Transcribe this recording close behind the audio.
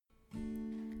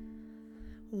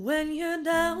When you're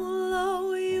down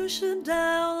low, you should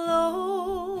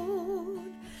download.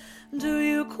 Do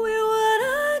you queer what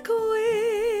I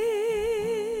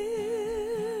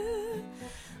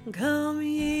queer? Come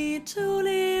ye to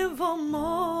live for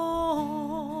more.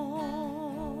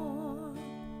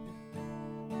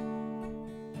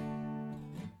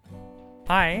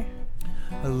 Hi.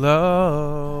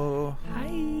 Hello. Hi.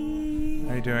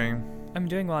 How you doing? I'm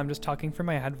doing well. I'm just talking from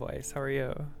my head voice. How are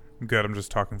you? Good. I'm just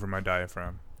talking from my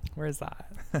diaphragm. Where is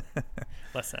that?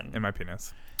 Listen. In my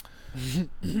penis.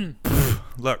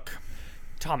 Look,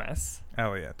 Thomas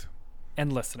Elliot,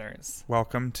 and listeners.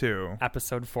 welcome to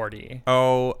Episode 40.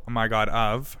 Oh my God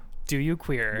of Do you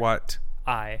queer? what?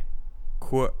 I.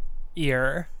 Qu-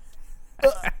 Ear.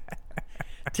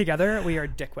 Together, we are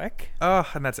Dickwick, oh,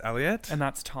 and that's Elliot. and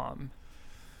that's Tom.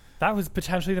 That was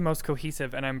potentially the most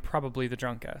cohesive, and I'm probably the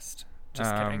drunkest.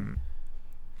 Just kidding.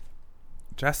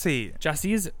 Jesse,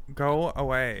 Jesse's. go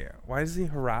away. Why does he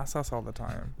harass us all the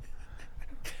time?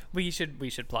 We should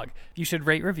plug. You should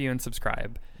rate, review, and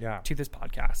subscribe Yeah. to this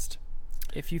podcast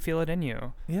if you feel it in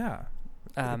you. Yeah.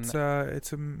 It's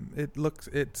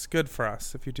good for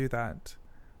us if you do that.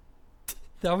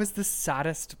 That was the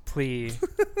saddest plea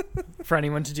for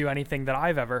anyone to do anything that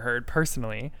I've ever heard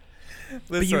personally.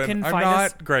 Listen, you can I'm find not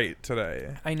us- great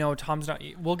today. I know Tom's not.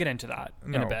 We'll get into that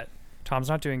in a No. bit. Tom's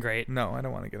not doing great. No, I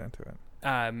don't want to get into it.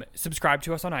 Subscribe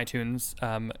to us on iTunes.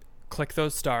 Click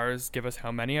those stars. Give us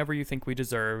how many ever you think we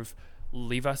deserve.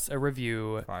 Leave us a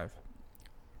review. 5.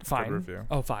 Fine. Good review.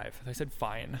 Oh, 5. I said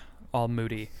fine. All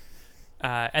moody.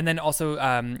 And then also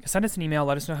send us an email.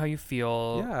 Let us know how you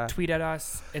feel. Yeah. Tweet at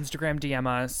us. Instagram DM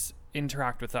us.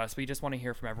 Interact with us. We just want to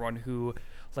hear from everyone who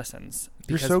listens.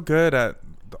 You're because so good at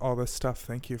all this stuff.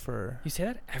 Thank you for... You say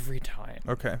that every time.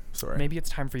 Okay, sorry. Maybe it's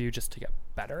time for you just to get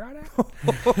better at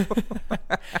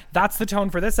it. That's the tone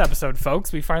for this episode,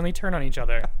 folks. We finally turn on each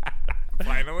other.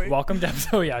 Finally. Welcome to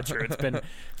episode. Yeah, true. It's been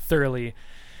thoroughly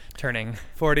turning.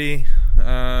 40.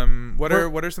 What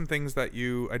are some things that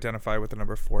you identify with the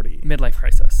number 40? Midlife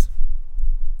crisis.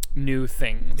 New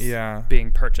things. Yeah.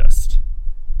 Being purchased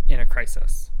in a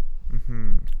crisis.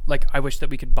 Mm-hmm. Like, I wish that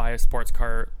we could buy a sports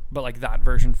car, but like that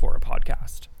version for a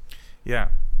podcast. Yeah.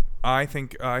 I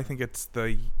think it's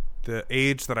the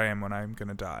age that I am when I'm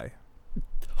gonna die.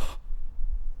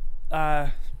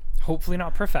 Hopefully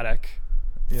not prophetic.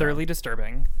 Yeah. Thoroughly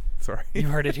disturbing. Sorry. You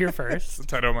heard it here It's first. the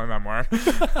title of my memoir.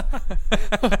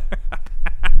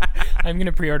 I'm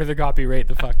gonna pre-order the copy right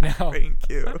the fuck now. Thank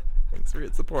you. Thanks for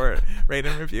your support. Rate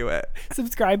and review it.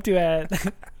 Subscribe to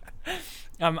it.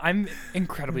 I'm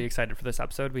incredibly excited for this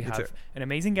episode. We Me too. have an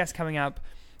amazing guest coming up.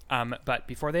 But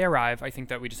before they arrive, I think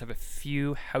that we just have a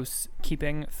few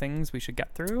housekeeping things we should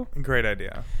get through. Great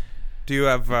idea. Do you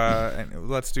have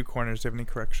let's do corners. Do you have any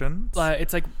corrections?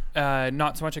 It's like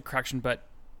not so much a correction, but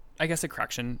I guess a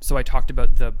correction. So I talked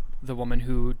about the woman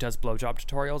who does blowjob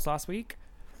tutorials last week.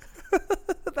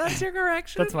 That's your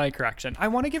correction? That's my correction. I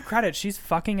want to give credit. She's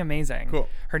fucking amazing. Cool.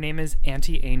 Her name is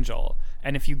Auntie Angel.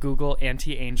 And if you Google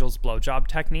Auntie Angel's blowjob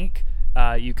technique,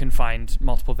 you can find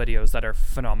multiple videos that are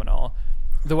phenomenal.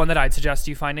 The one that I'd suggest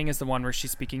you finding is the one where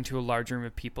she's speaking to a large room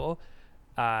of people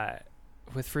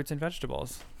with fruits and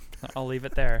vegetables. I'll leave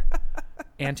it there.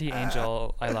 Auntie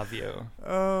Angel, I love you.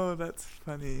 Oh, that's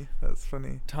funny. That's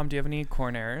funny. Tom, do you have any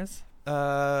corners?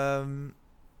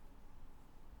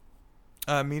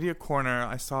 Media corner.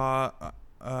 I saw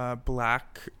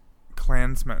Black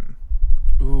Klansman.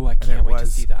 Ooh, I And can't it wait to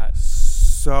was see that.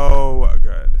 so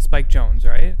good. Spike Jonze,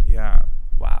 right? Yeah.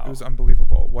 Wow. It was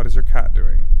unbelievable. What is your cat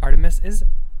doing? Artemis is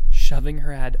shoving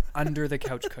her head under the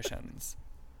couch cushions.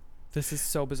 This is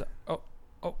so bizarre.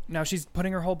 Oh, now she's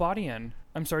putting her whole body in.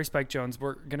 I'm sorry, Spike Jonze.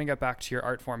 We're going to get back to your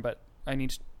art form, but I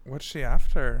need... What's she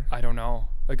after? I don't know.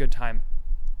 A good time.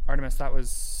 Artemis, that was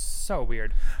so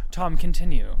weird. Tom,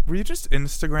 continue. Were you just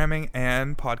Instagramming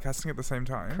and podcasting at the same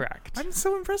time? Correct. I'm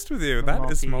so impressed with you.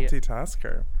 That is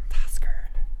multitasker. Tasker.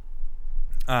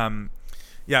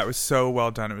 Yeah, it was so well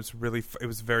done. It was really, it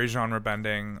was very genre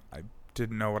bending. I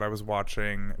didn't know what I was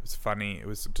watching. It was funny. It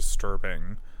was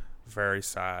disturbing, very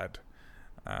sad.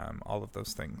 All of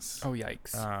those things. Oh,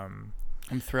 yikes. I'm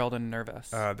thrilled and nervous.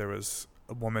 There was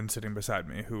a woman sitting beside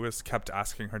me who was kept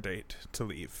asking her date to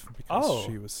leave because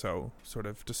she was so sort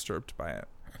of disturbed by it.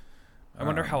 I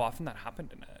wonder how often that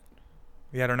happened in it.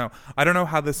 Yeah, I don't know. I don't know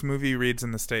how this movie reads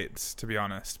in the States, to be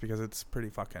honest, because it's pretty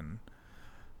fucking...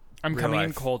 I'm real coming in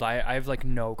life. cold. I have like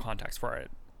no context for it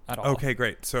at all. Okay,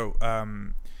 great. So,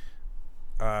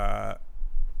 a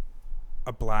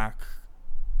black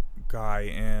guy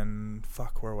in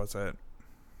where was it?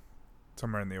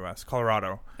 Somewhere in the U.S.,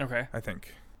 Colorado. Okay. I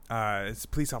think. It's a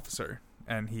police officer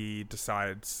and he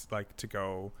decides like to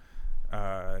go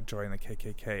join the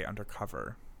KKK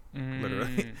undercover,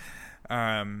 literally.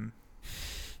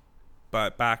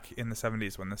 But back in the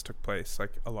 70s when this took place,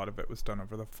 like a lot of it was done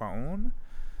over the phone,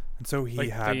 and so he like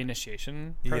had the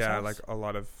initiation process? Yeah, like a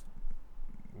lot of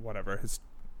whatever his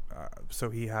so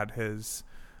he had his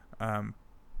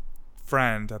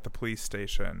friend at the police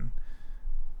station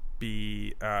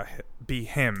be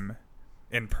him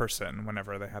in person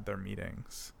whenever they had their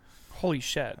meetings. Holy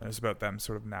shit. It was about them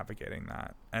sort of navigating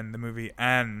that, and the movie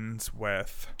ends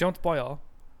with Don't spoil.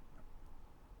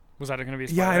 Was that going to be a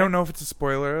spoiler? Yeah, I don't know if it's a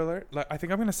spoiler alert. Like, I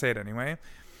think I'm going to say it anyway,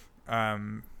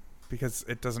 because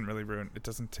it doesn't really it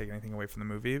doesn't take anything away from the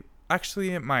movie. Actually,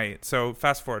 it might. So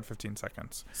fast forward 15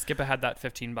 seconds. Skip ahead that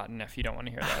 15 button if you don't want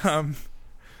to hear this.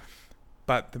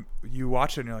 But you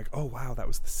watch it and you're like, oh, wow, that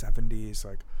was the 70s.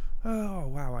 Like, oh,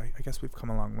 wow, I guess we've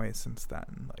come a long way since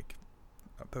then. Like,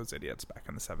 those idiots back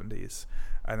in the 70s.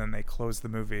 And then they close the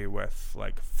movie with,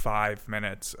 like, 5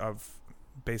 minutes of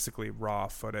basically raw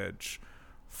footage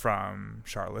from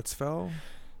Charlottesville.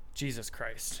 Jesus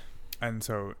Christ. And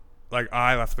so, like,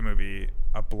 I left the movie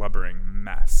a blubbering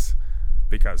mess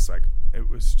because, like, it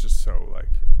was just so, like,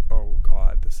 oh,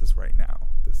 God, this is right now.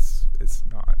 This is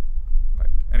not,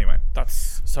 like, anyway.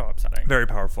 That's so upsetting. Very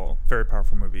powerful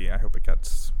movie. I hope it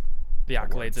gets the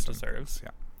accolades it deserves.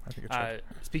 Yeah, I think it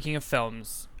should. Speaking of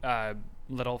films,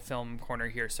 little film corner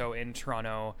here. So in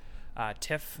Toronto,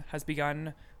 TIFF has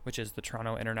begun, which is the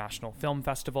Toronto International Film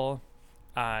Festival.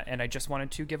 And I just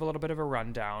wanted to give a little bit of a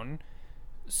rundown.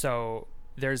 So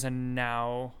there's a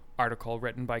Now article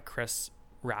written by Chris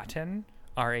Rattan,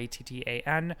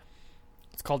 Rattan.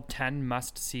 It's called 10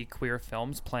 Must-See Queer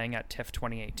Films Playing at TIFF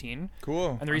 2018.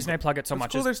 Cool. And the reason I plug it so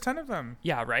much is... There's 10 of them.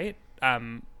 Yeah, right?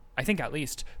 I think at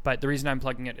least. But the reason I'm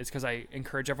plugging it is because I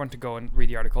encourage everyone to go and read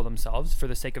the article themselves. For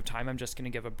the sake of time, I'm just going to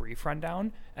give a brief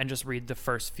rundown and just read the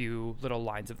first few little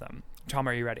lines of them. Tom,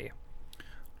 are you ready?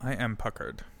 I am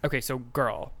puckered. Okay, so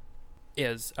Girl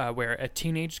is where a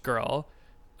teenage girl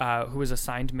who is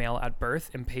assigned male at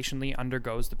birth impatiently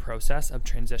undergoes the process of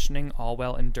transitioning, all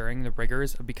while enduring the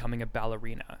rigors of becoming a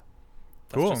ballerina.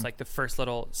 That's just like the first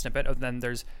little snippet. And then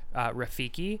there's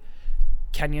Rafiki.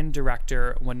 Kenyan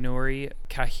director Wanuri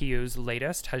Kahiu's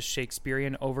latest has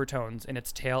Shakespearean overtones in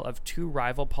its tale of two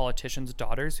rival politicians'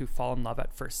 daughters who fall in love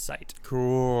at first sight.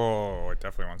 Cool. I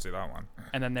definitely want to see that one.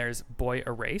 And then there's Boy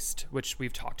Erased, which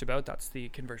we've talked about. That's the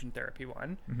conversion therapy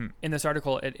one. Mm-hmm. In this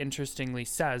article, it interestingly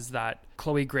says that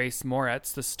Chloe Grace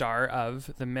Moretz, the star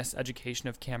of The Miseducation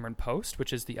of Cameron Post,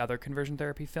 which is the other conversion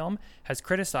therapy film, has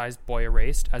criticized Boy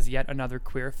Erased as yet another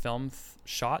queer film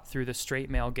shot through the straight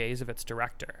male gaze of its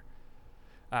director.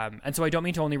 And so I don't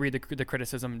mean to only read the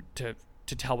criticism to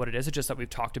tell what it is. It's just that we've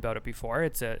talked about it before.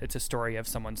 It's a story of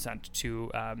someone sent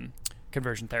to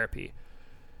conversion therapy.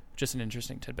 Just an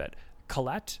interesting tidbit.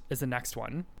 Colette is the next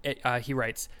one. He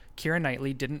writes, Keira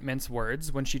Knightley didn't mince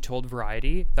words when she told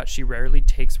Variety that she rarely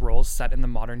takes roles set in the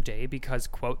modern day because,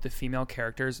 quote, the female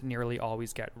characters nearly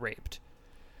always get raped.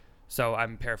 So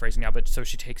I'm paraphrasing now, but so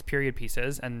she takes period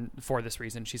pieces, and for this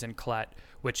reason, she's in Colette,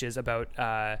 which is about,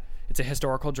 it's a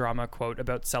historical drama, quote,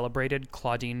 about celebrated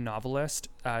Claudine novelist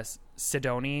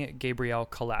Sidonie Gabrielle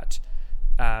Colette.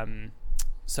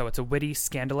 So it's a witty,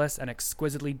 scandalous, and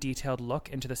exquisitely detailed look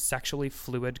into the sexually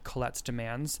fluid Colette's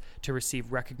demands to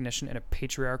receive recognition in a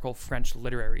patriarchal French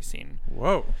literary scene.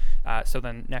 Whoa. So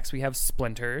then next we have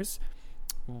Splinters,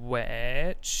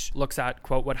 which looks at,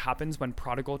 quote, what happens when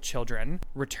prodigal children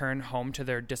return home to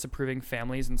their disapproving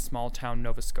families in small-town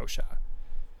Nova Scotia.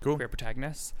 Cool. Queer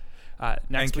protagonists.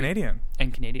 And Canadian.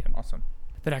 Awesome.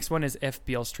 The next one is If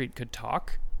Beale Street Could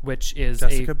Talk, which is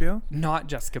Jessica Biel? Not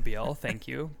Jessica Biel, thank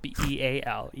you. Beale.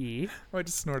 Oh, I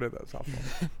just snorted. That was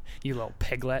awful. You little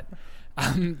piglet.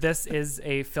 This is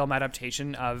a film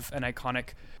adaptation of an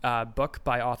iconic book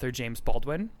by author James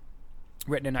Baldwin,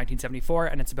 written in 1974,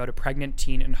 and it's about a pregnant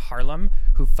teen in Harlem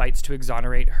who fights to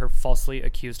exonerate her falsely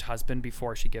accused husband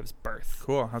before she gives birth.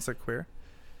 Cool. How's it queer?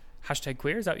 Hashtag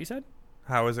queer, is that what you said?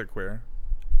 How is it queer?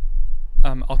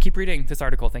 I'll keep reading this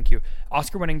article, thank you.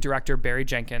 Oscar-winning director Barry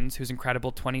Jenkins, whose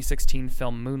incredible 2016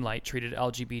 film Moonlight treated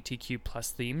LGBTQ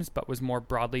plus themes, but was more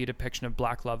broadly a depiction of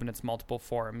black love in its multiple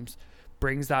forms,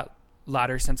 brings that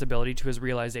latter sensibility to his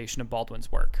realization of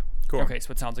Baldwin's work. Cool. Okay,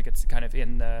 so it sounds like it's kind of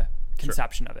in the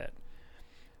conception of it.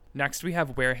 Next, we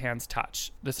have Where Hands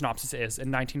Touch. The synopsis is, in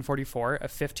 1944, a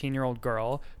 15-year-old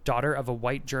girl, daughter of a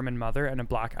white German mother and a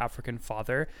black African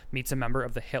father, meets a member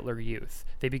of the Hitler Youth.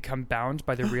 They become bound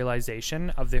by the realization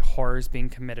of the horrors being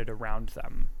committed around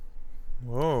them.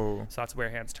 Whoa. So that's Where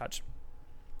Hands Touch.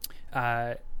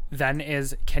 Then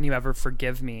is Can You Ever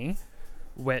Forgive Me,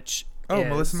 which Oh, is-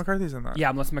 Melissa McCarthy's in that.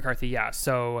 Yeah, Melissa McCarthy, yeah.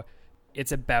 So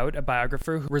it's about a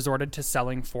biographer who resorted to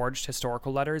selling forged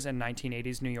historical letters in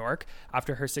 1980s New York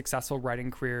after her successful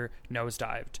writing career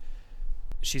nosedived.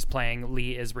 She's playing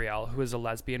Lee Israel, who is a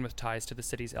lesbian with ties to the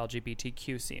city's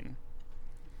LGBTQ scene.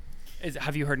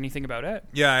 Have you heard anything about it?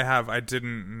 Yeah, I have. I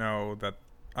didn't know that.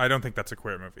 I don't think that's a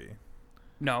queer movie.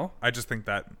 No? I just think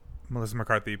that Melissa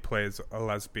McCarthy plays a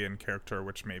lesbian character,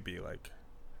 which may be like...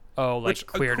 Oh, like which,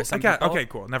 queer to cool. some Okay, people? okay,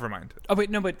 cool. Never mind. Oh, wait,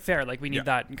 no, but fair. Like, we need Yeah.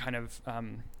 that kind of,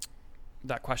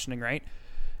 that questioning, right?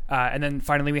 And then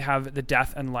finally, we have The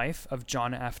Death and Life of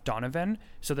John F. Donovan.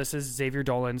 So this is Xavier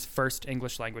Dolan's first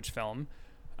English language film.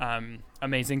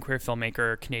 Amazing queer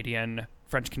filmmaker, Canadian,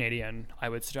 French-Canadian. I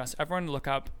would suggest everyone look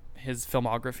up his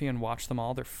filmography and watch them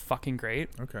all. They're fucking great.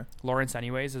 Okay. Lawrence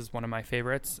Anyways is one of my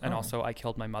favorites, and Oh. also I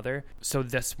Killed My Mother. So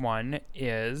this one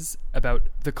is about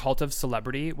the cult of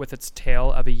celebrity, with its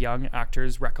tale of a young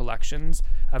actor's recollections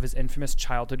of his infamous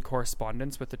childhood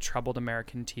correspondence with the troubled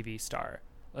American TV star.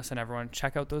 Listen, everyone,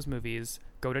 check out those movies,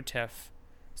 go to TIFF,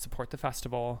 support the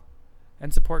festival,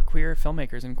 and support queer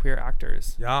filmmakers and queer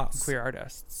actors, Yes. queer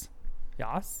artists.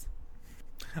 Yes?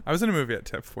 I was in a movie at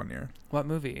TIFF one year. What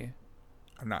movie?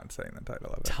 I'm not saying the title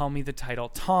of it. Tell me the title.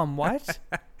 Tom, what?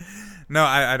 No,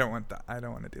 I don't want that. I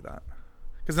don't want to do that.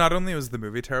 Because not only was the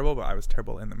movie terrible, but I was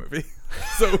terrible in the movie.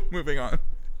 So, moving on.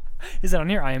 Is it on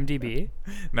your IMDb?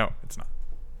 No, it's not.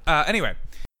 Anyway.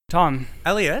 Tom,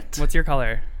 Elliot. what's your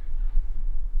color?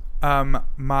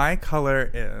 My color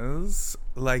is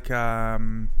like a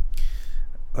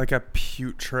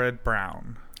putrid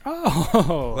brown.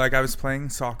 Oh. Like I was playing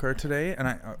soccer today,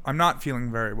 and I'm not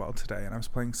feeling very well today, and I was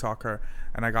playing soccer,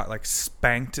 and I got like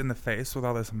spanked in the face with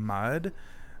all this mud,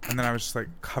 and then I was just like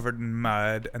covered in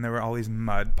mud, and there were all these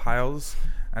mud piles,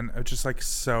 and it was just like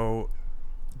so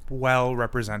well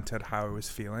represented how I was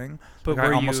feeling. But Like, I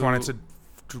were almost you- wanted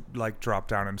to like drop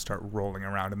down and start rolling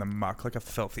around in the muck like a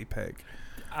filthy pig.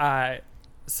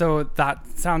 So that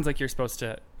sounds like you're supposed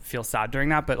to feel sad during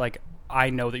that, but like I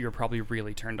know that you're probably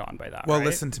really turned on by that. Well, right?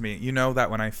 listen to me. You know that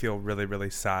when I feel really, really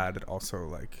sad, it also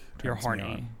like You're turns me horny.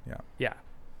 on. Yeah. Yeah,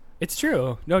 it's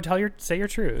true. No, say your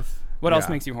truth. What else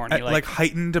Yeah. makes you horny? Like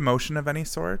heightened emotion of any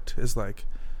sort is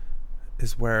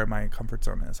where my comfort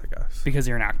zone is, I guess. because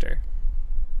you're an actor,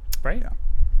 right? Yeah.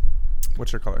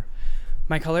 What's your color?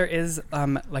 My color is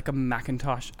like a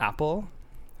Macintosh apple,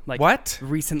 like What?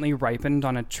 recently ripened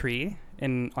on a tree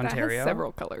in Ontario. That has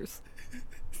several colors.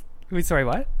 Wait, sorry,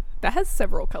 what? That has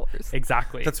several colors.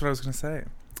 Exactly. That's what I was gonna say.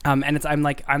 And it's I'm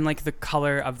like the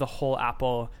color of the whole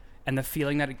apple and the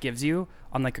feeling that it gives you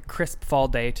on like a crisp fall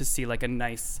day to see like a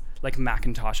nice like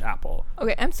Macintosh apple.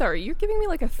 Okay, I'm sorry. You're giving me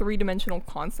like a 3-dimensional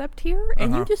concept here, and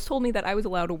you Uh-huh. just told me that I was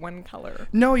allowed a one color.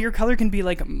 No, your color can be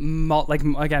like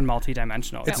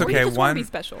multi-dimensional. It's Yeah, well, you okay. just wanna One be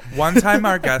special. one time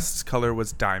our guest's color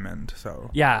was diamond,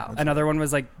 so Yeah, another one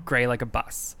was like gray like a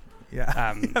bus.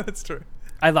 yeah. Yeah, that's true.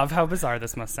 I love how bizarre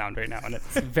this must sound right now, and it's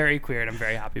very queer, and I'm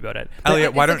very happy about it. Elliot,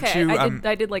 It's why don't okay. you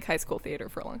I did like high school theater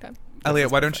for a long time. Elliot,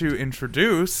 why don't you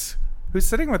introduce who's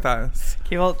sitting with us?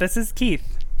 Okay, well, this is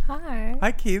Keith. Hi.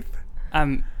 Hi, Keith.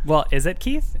 Well, is it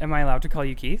Keith? Am I allowed to call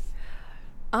you Keith?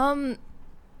 I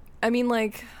mean,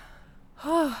 like,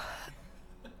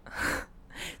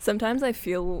 sometimes I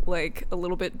feel like a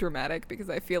little bit dramatic because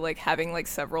I feel like having like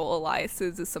several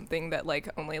aliases is something that like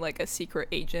only like a secret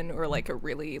agent or like a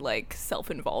really like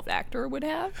self-involved actor would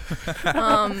have.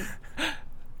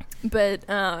 But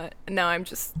now I'm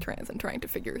just trans and trying to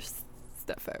figure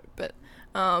stuff out. But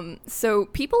so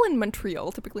people in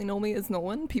Montreal typically know me as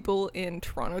Nolan. People in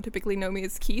Toronto typically know me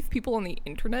as Keith. People on the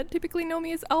internet typically know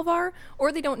me as Alvar,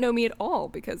 or they don't know me at all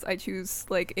because I choose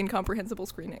like incomprehensible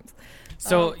screen names.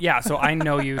 So so I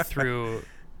know you through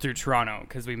Toronto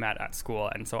because we met at school,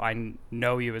 and so I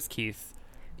know you as Keith.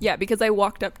 Yeah, because I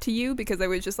walked up to you because I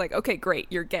was just like, okay, great,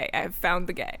 you're gay. I have found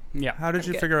the gay. Yeah, How did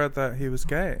you Okay. figure out that he was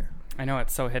gay? I know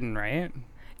it's so hidden, right?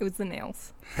 It was the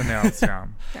nails. The nails, yeah.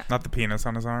 Yeah. Not the penis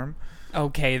on his arm.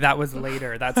 Okay, that was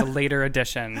later. That's a later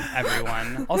addition,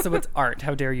 everyone. Also, it's art.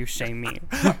 How dare you shame me?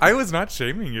 I was not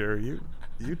shaming you.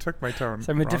 You took my tone.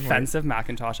 So I'm a wrongly. defensive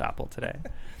Macintosh apple today.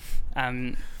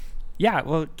 Yeah,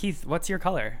 well, Keith, what's your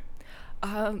color?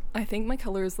 I think my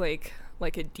color is like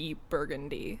a deep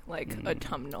burgundy, like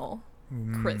autumnal,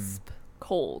 crisp,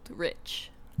 cold,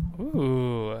 rich.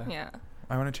 Ooh, Yeah.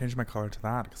 I want to change my color to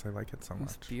that because I like it so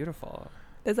that's much. beautiful.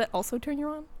 Does that also turn you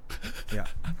on? Yeah.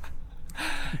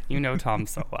 You know Tom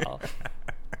so well.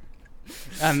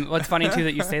 What's funny too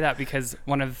that you say that because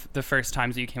one of the first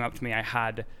times that you came up to me, I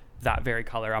had that very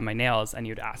color on my nails, and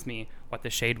you'd ask me what the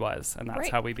shade was, and that's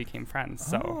Right. how we became friends.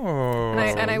 So Oh,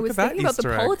 And I look was at that thinking about the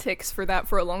Easter egg. politics for that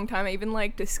for a long time. I even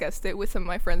like discussed it with some of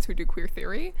my friends who do queer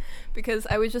theory, because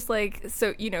I was just like,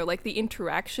 so like the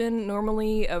interaction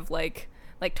normally of like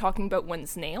talking about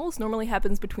one's nails normally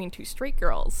happens between two straight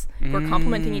girls who are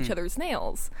complimenting each other's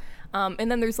nails.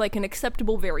 And then there's like an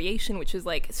acceptable variation, which is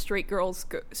like straight girl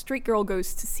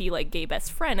goes to see like gay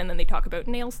best friend, and then they talk about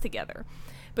nails together.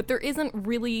 But there isn't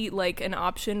really like an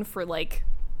option for like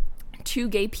two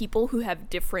gay people who have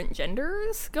different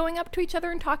genders going up to each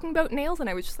other and talking about nails, and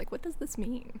I was just like, what does this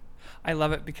mean? I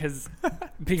love it because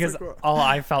like, all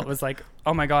I felt was like,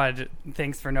 oh my god,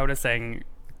 thanks for noticing.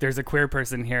 There's a queer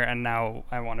person here, and now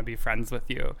I want to be friends with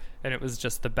you. And it was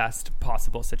just the best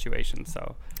possible situation.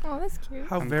 So Oh, that's cute.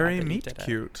 How I'm very glad that you meet did it.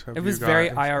 cute. it was very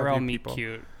of IRL you meet people.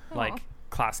 cute, Aw. like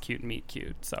class cute meet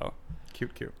cute. So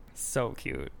Cute. so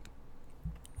cute.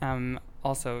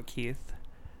 Also, Keith,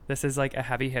 this is like a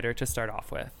heavy hitter to start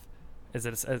off with. Is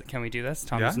it? Can we do this?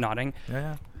 Tom is Yeah. nodding.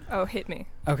 Yeah. Oh, hit me.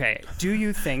 Okay. Do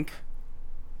you think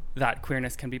that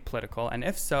queerness can be political? And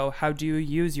if so, how do you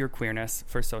use your queerness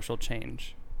for social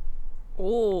change?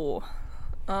 Oh,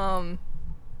 I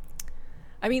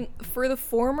mean, for the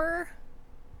former,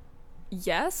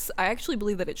 yes, I actually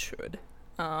believe that it should.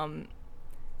 And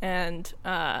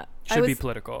Should be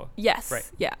political. Yes. Right.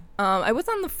 Yeah. I was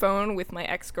on the phone with my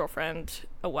ex-girlfriend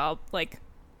a while, like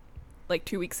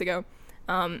 2 weeks ago.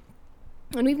 And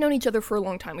we've known each other for a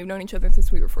long time. We've known each other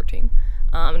since we were 14.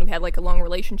 And we had like a long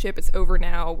relationship. It's over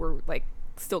now. We're like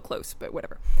still close, but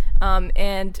whatever.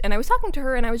 And I was talking to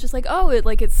her, and I was just like, oh,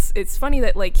 it's funny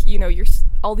that like, you're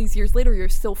all these years later, you're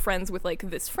still friends with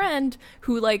like this friend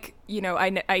who like,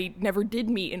 I never did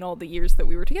meet in all the years that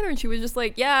we were together. And she was just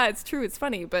like, yeah, it's true. It's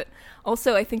funny. But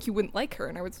also I think you wouldn't like her.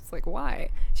 And I was just like, why?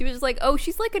 She was just like, oh,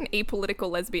 she's like an apolitical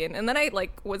lesbian. And then I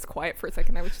like was quiet for a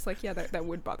second. I was just like, yeah, that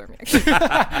would bother me actually.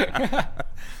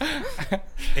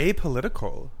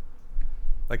 Apolitical.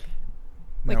 Like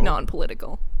Like no.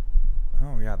 non-political.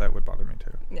 Oh yeah, that would bother me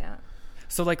too. Yeah.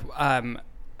 So like,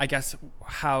 I guess,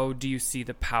 how do you see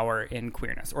the power in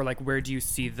queerness, or like, where do you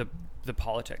see the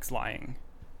politics lying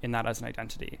in that as an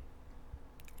identity?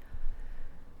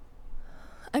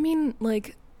 I mean,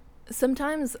 like,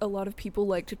 sometimes a lot of people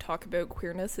like to talk about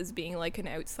queerness as being like an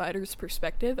outsider's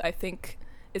perspective. I think,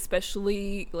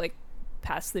 especially like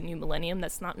past the new millennium,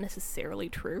 that's not necessarily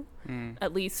true.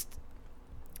 At least,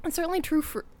 it's certainly true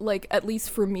for like, at least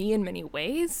for me in many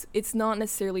ways. It's not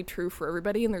necessarily true for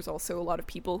everybody, and there's also a lot of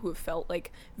people who have felt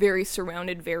like very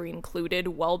surrounded, very included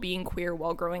while being queer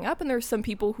while growing up, and there's some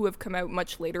people who have come out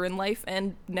much later in life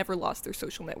and never lost their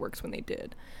social networks when they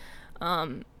did.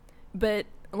 But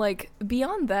like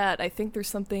beyond that, I think there's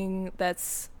something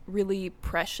that's really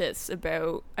precious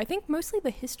about, I think, mostly the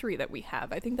history that we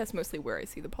have. I think that's mostly where I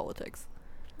see the politics.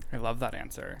 I love that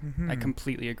answer. Mm-hmm. I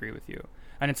completely agree with you.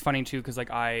 And it's funny too, because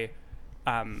like I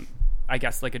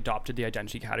guess like adopted the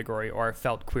identity category or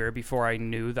felt queer before I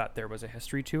knew that there was a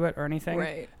history to it or anything.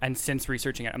 Right. And since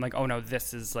researching it, I'm like, oh no,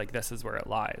 this is where it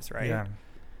lies, right?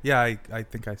 Yeah. I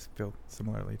think I feel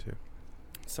similarly too.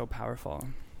 So powerful.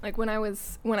 Like when I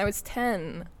was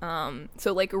 10,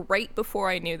 so like right before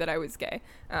I knew that I was gay,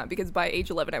 because by age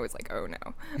 11 I was like, oh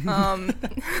no.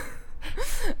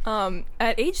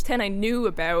 At age 10 I knew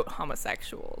about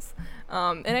homosexuals.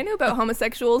 And I knew about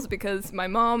homosexuals because my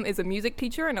mom is a music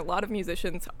teacher and a lot of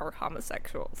musicians are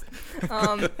homosexuals.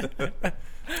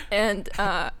 And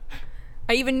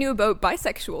I even knew about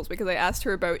bisexuals because I asked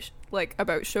her about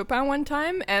Chopin one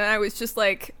time, and I was just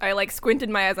like, I like squinted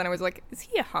my eyes and I was like, is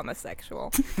he a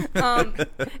homosexual?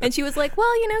 And she was like,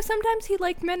 well, sometimes he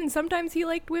liked men and sometimes he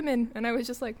liked women. And I was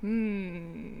just like,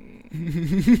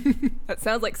 that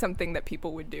sounds like something that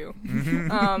people would do.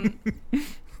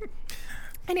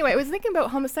 Anyway, I was thinking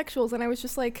about homosexuals and I was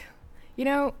just like,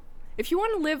 if you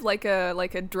want to live like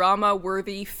a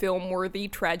drama-worthy, film-worthy,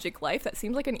 tragic life, that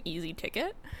seems like an easy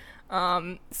ticket.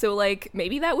 So like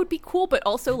maybe that would be cool, but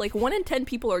also like 1 in 10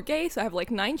 people are gay, so I have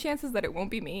like 9 chances that it won't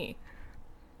be me.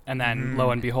 And then lo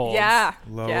and behold. Yeah.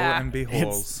 Lo yeah. and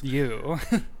beholds. It's you.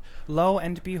 Lo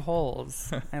and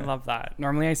beholds. I love that.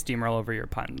 Normally I steamroll over your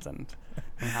puns and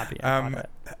I'm happy I got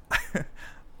it.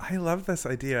 I love this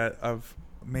idea of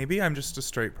maybe I'm just a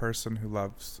straight person who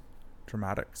loves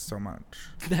dramatics so much.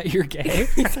 That you're gay?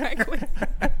 Exactly.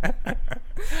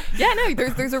 Yeah, no,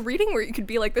 there's a reading where you could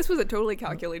be like, this was a totally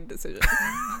calculated decision.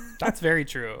 That's very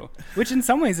true. Which in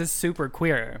some ways is super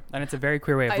queer. And it's a very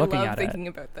queer way of looking I at love it. thinking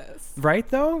about this. Right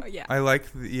though? Yeah. I like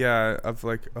of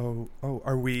like, oh,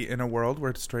 are we in a world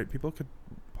where straight people could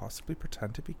possibly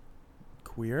pretend to be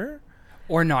queer?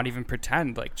 Or not even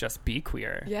pretend, like just be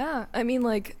queer. Yeah, I mean,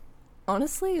 like,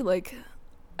 honestly, like,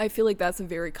 I feel like that's a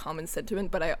very common sentiment,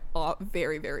 but I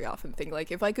very, very often think,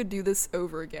 like, if I could do this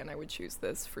over again, I would choose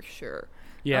this for sure.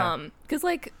 Yeah. Because,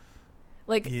 like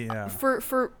Yeah.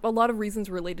 for a lot of reasons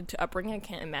related to upbringing, I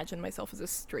can't imagine myself as a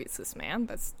straight cis man.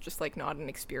 That's just, like, not an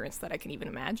experience that I can even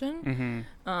imagine.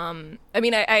 I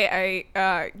mean,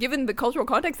 I given the cultural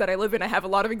context that I live in, I have a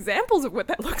lot of examples of what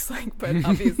that looks like, but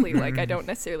obviously, like, I don't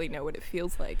necessarily know what it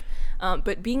feels like.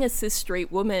 But being a cis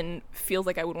straight woman feels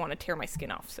like I would want to tear my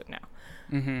skin off, so no.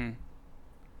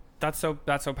 That's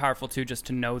so powerful too, just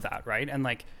to know that, right? And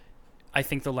like, I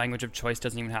think the language of choice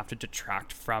doesn't even have to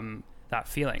detract from that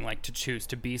feeling. Like, to choose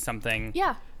to be something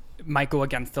Yeah. might go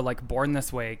against the like born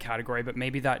this way category, but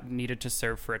maybe that needed to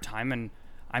serve for a time. And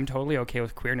I'm totally okay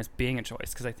with queerness being a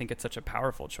choice, because I think it's such a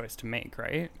powerful choice to make,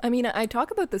 right? I mean, I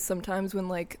talk about this sometimes when,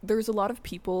 like, there's a lot of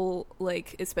people,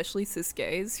 like, especially cis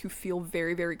gays, who feel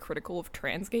very, very critical of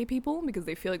trans gay people because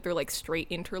they feel like they're, like, straight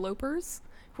interlopers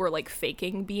who are, like,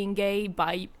 faking being gay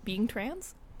by being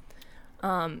trans.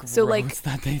 So, like, Gross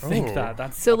that they think Oh. that.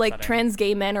 That's so, like, upsetting. trans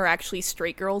gay men are actually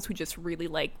straight girls who just really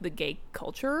like the gay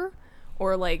culture,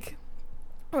 or like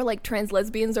trans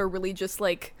lesbians are really just,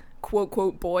 like, quote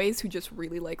quote boys who just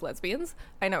really like lesbians.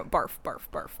 I know, barf, barf,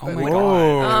 barf. Oh but, my like,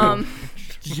 god.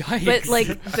 Yikes. but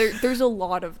like there's a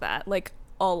lot of that, like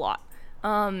a lot.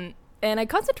 And I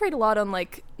concentrate a lot on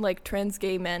like trans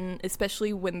gay men,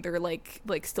 especially when they're like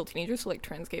still teenagers, so like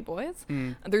trans gay boys.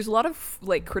 There's a lot of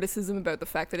like criticism about the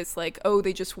fact that it's like, oh,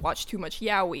 they just watch too much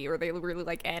yaoi, or they really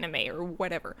like anime or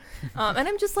whatever. And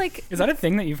I'm just like, Is that a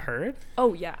thing that you've heard?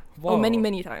 oh yeah, Whoa. oh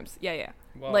many times, yeah.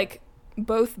 Whoa. Like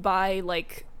both by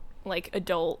like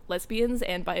adult lesbians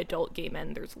and by adult gay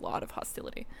men, there's a lot of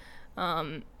hostility.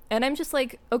 And I'm just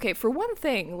like, okay, for one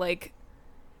thing, like,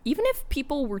 even if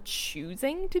people were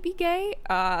choosing to be gay,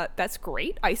 that's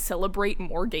great. I celebrate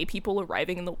more gay people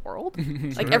arriving in the world.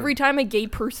 Like, every time a gay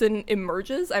person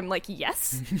emerges, I'm like,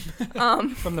 yes.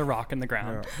 From the rock in the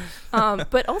ground.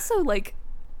 But also, like,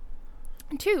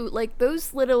 too, like,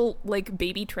 those little, like,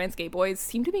 baby trans gay boys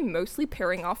seem to be mostly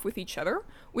pairing off with each other,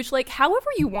 which, like, however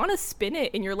you want to spin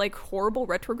it in your, like, horrible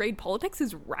retrograde politics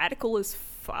is radical as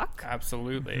fuck.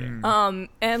 Absolutely.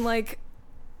 And, like,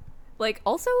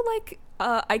 also, like,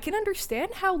 I can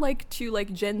understand how, like, to,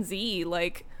 like, Gen Z,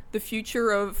 like, the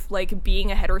future of, like,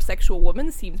 being a heterosexual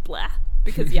woman seems blah.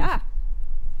 Because, yeah.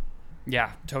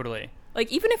 Yeah, totally. Like,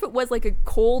 even if it was, like, a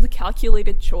cold,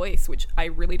 calculated choice, which I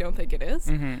really don't think it is,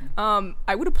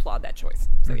 I would applaud that choice.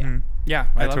 So, yeah. Yeah,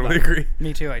 I love totally that. agree.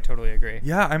 Me too. I totally agree.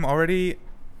 Yeah, I'm already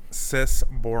cis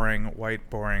boring, white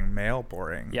boring, male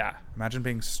boring. Yeah. Imagine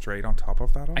being straight on top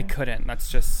of that all. I couldn't. That's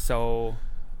just so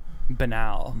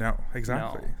banal. No,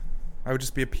 exactly. No. I would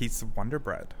just be a piece of Wonder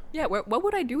Bread. Yeah, what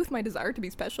would I do with my desire to be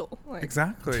special? Like,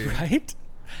 Exactly. Right?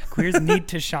 Queers need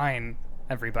to shine,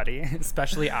 everybody,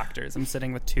 especially actors. I'm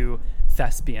sitting with two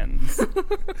thespians.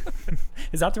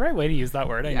 Is that the right way to use that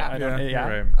word? Yeah. I don't, Yeah,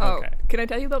 you're right. Oh, Okay. can I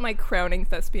tell you about my crowning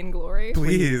thespian glory?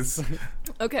 Please.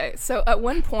 Okay, so at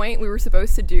one point we were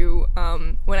supposed to do,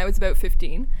 when I was about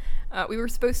 15, we were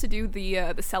supposed to do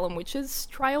the Salem Witches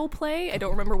trial play. I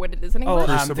don't remember what it is in Oh, English.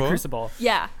 the Crucible? Crucible.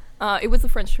 Yeah, it was the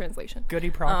French translation. Goody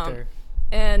Proctor.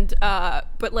 And,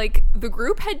 but, like, the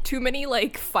group had too many,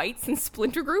 like, fights and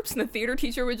splinter groups, and the theater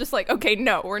teacher was just like, okay,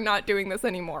 no, we're not doing this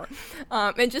anymore.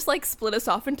 And just, like, split us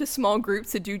off into small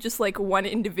groups to do just, like, one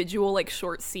individual, like,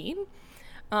 short scene.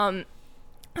 And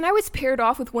I was paired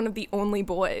off with one of the only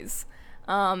boys.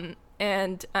 And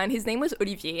his name was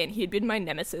Olivier, and he had been my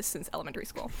nemesis since elementary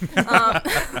school.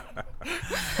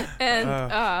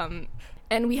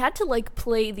 And we had to, like,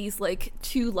 play these, like,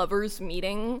 two lovers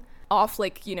meeting off,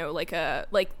 like, you know, like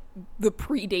the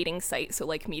pre-dating site, so,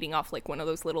 like, meeting off, like, one of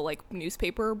those little, like,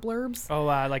 newspaper blurbs. Oh,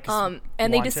 like And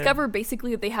they Wanted. discover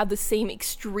basically that they have the same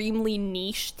extremely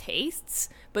niche tastes,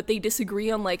 but they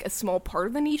disagree on, like, a small part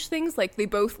of the niche things. Like, they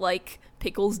both like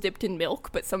pickles dipped in milk,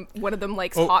 but one of them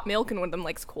likes hot milk and one of them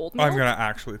likes cold milk. I'm going to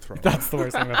actually throw up. That's the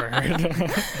worst thing I've ever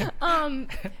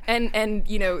heard. And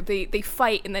you know, they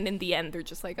fight, and then in the end they're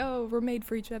just like, oh, we're made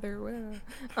for each other.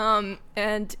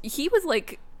 And he was,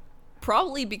 like,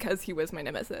 probably because he was my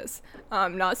nemesis,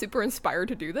 not super inspired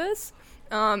to do this.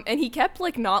 And he kept,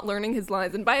 like, not learning his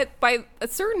lines. And by a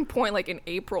certain point, like, in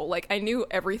April, like, I knew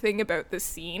everything about this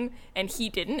scene, and he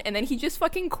didn't. And then he just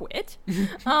fucking quit.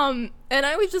 And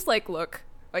I was just like, look,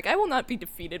 like, I will not be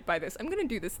defeated by this. I'm going to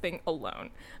do this thing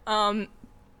alone. And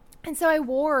so I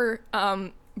wore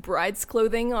bride's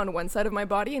clothing on one side of my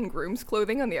body and groom's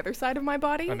clothing on the other side of my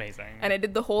body. Amazing. And I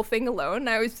did the whole thing alone.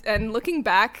 And looking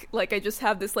back, like, I just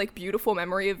have this, like, beautiful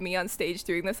memory of me on stage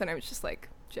doing this, and I was just like,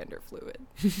 gender fluid.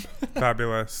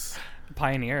 Fabulous.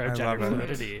 pioneer of I gender love it.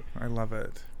 fluidity. I love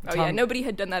it. Oh yeah, Tom- nobody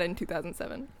had done that in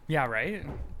 2007. Yeah, right?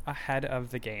 Ahead of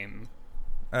the game.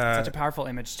 Uh, Such a powerful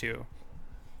image, too.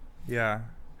 Yeah.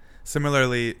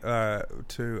 Similarly,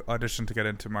 to audition to get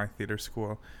into my theater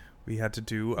school, we had to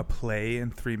do a play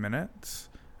in 3 minutes,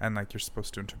 and like you're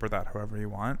supposed to interpret that however you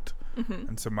want. Mm-hmm.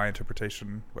 And so my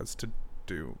interpretation was to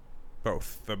do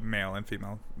both the male and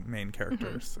female main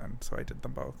characters, and so I did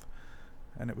them both,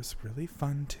 and it was really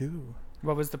fun too.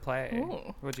 What was the play?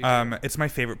 Ooh. What'd you do? It's my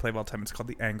favorite play of all time. It's called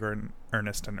The Anger in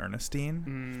Ernest and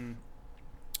Ernestine.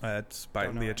 It's by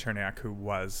Don't know Leah it. Cherniak, who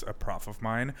was a prof of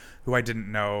mine, who I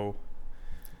didn't know.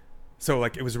 So,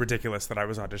 like, it was ridiculous that I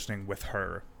was auditioning with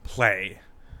her play,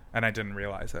 and I didn't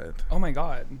realize it. Oh my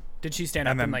god. Did she stand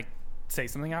And up and then- like say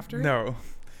something after? No.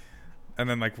 And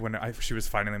then, like, when she was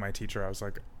finally my teacher, I was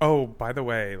like, oh, by the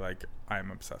way, like, I'm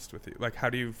obsessed with you. Like, how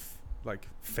do you, like,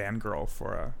 fangirl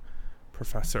for a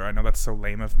professor? I know that's so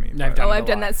lame of me. I've but- done Oh, it I've a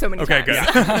done lot. that so many Okay,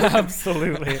 times. good.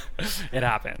 Absolutely. It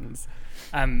happens.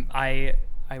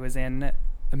 I was in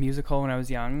a musical when I was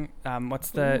young. What's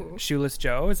the Ooh. Shoeless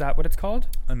Joe? Is that what it's called?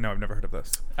 No, I've never heard of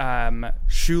this.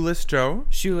 Shoeless Joe?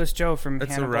 Shoeless Joe from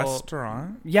It's Hannibal. a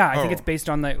restaurant? Yeah, I think Oh. it's based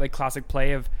on the like classic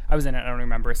play of I was in it. I don't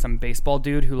remember some baseball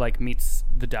dude who like meets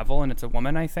the devil, and it's a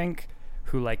woman I think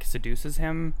who like seduces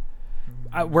him.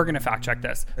 We're gonna fact check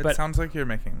this, It but sounds like you're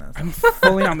making this. I'm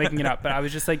fully not making it up. But I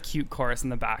was just like cute chorus in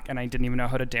the back, and I didn't even know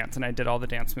how to dance, and I did all the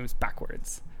dance moves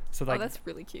backwards. So Oh, like that's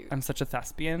really cute. I'm such a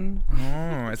thespian.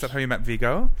 Oh, is that how you met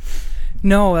Vigo?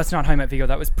 No, that's not how I met Vigo.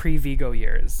 That was pre-Vigo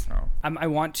years. Oh. I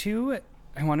want to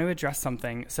address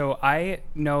something. So I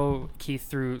know Keith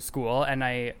through school, and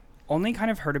I only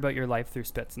kind of heard about your life through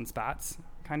Spits and Spats,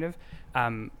 kind of.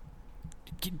 Are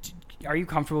you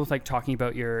comfortable with like talking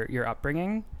about your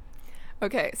upbringing?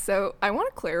 Okay, so I want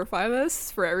to clarify this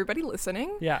for everybody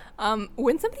listening. Yeah.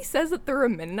 When somebody says that they're a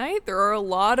Mennonite, there are a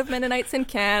lot of Mennonites in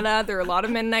Canada. There are a lot of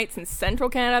Mennonites in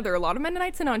central Canada. There are a lot of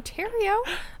Mennonites in Ontario.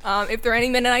 If there are any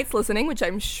Mennonites listening, which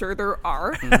I'm sure there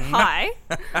are, hi.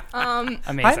 Amazing.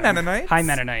 Hi, Mennonites. Hi,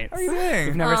 Mennonites. How are you doing?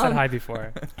 We've never said hi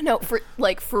before. No,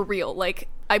 for real. Like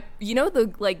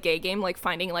the like gay game, like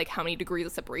finding like how many degrees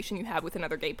of separation you have with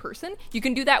another gay person. You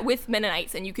can do that with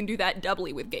Mennonites, and you can do that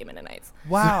doubly with gay Mennonites.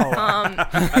 Wow.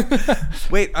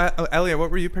 Wait, Elliot,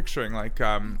 what were you picturing? Like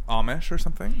Amish or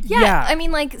something? Yeah, I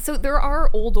mean, like, so there are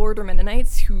old order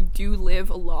Mennonites who do live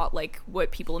a lot like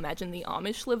what people imagine the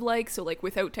Amish live like. So, like,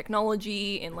 without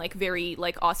technology and, like, very,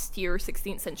 like, austere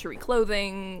 16th century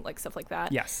clothing, like, stuff like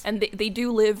that. Yes. And they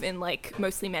do live in, like,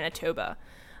 mostly Manitoba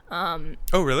Oh,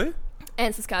 really?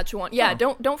 and Saskatchewan. Yeah,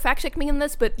 Oh. don't fact check me on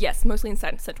this, but yes, mostly in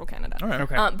central Canada. All right.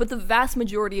 Okay. But the vast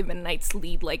majority of Mennonites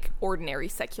lead, like, ordinary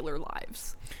secular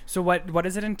lives. So what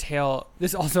does it entail?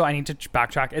 This also, I need to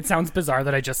backtrack. It sounds bizarre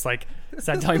that I just like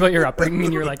said tell me about your upbringing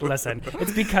and you're like, listen.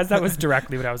 It's because that was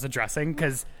directly what I was addressing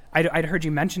because I'd heard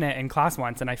you mention it in class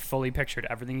once and I fully pictured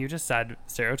everything you just said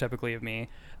stereotypically of me.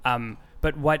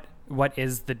 But what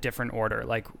is the different order?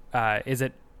 Like, is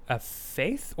it a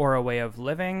faith or a way of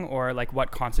living or like what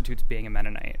constitutes being a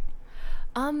Mennonite?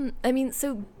 I mean,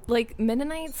 so like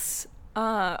Mennonites.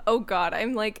 Oh God,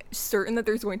 I'm like certain that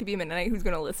there's going to be a Mennonite who's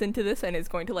going to listen to this and is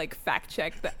going to like fact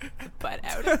check the butt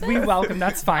out of We this. welcome.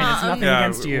 That's fine. It's nothing Yeah,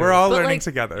 against you. we're all But, learning like,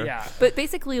 together. Yeah. But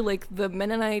basically, like the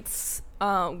Mennonites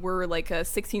were like a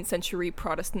 16th century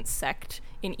Protestant sect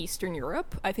in Eastern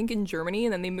Europe, I think in Germany,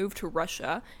 and then they moved to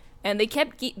Russia. And they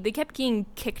kept getting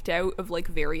kicked out of like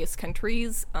various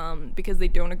countries because they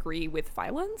don't agree with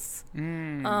violence,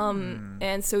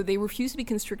 and so they refuse to be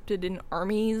conscripted in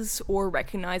armies or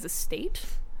recognize a state.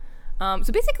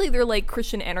 So basically, they're like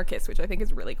Christian anarchists, which I think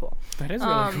is really cool. That is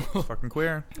really cool. Fucking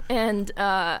queer. And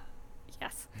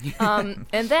yes, and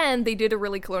then they did a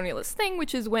really colonialist thing,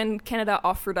 which is when Canada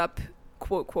offered up,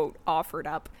 quote quote,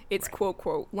 its quote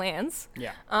quote lands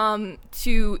Yeah.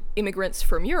 to immigrants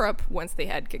from Europe once they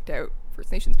had kicked out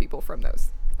First Nations people from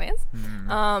those lands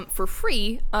for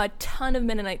free. A ton of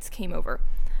Mennonites came over.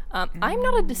 I'm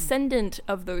not a descendant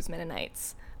of those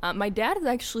Mennonites. My dad is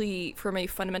actually from a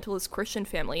fundamentalist Christian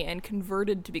family and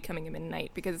converted to becoming a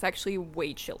Mennonite because it's actually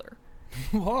way chiller.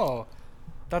 Whoa.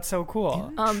 That's so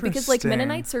cool. Because like Interesting.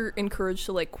 Mennonites are encouraged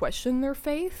to like question their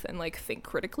faith and like think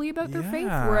critically about their faith,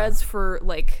 Yeah. whereas for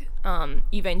like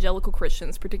evangelical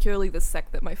Christians, particularly the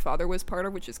sect that my father was part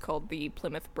of, which is called the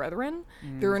Plymouth Brethren,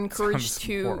 they're encouraged Sounds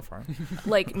to horrifying.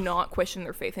 like not question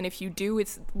their faith, and if you do,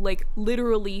 it's like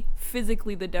literally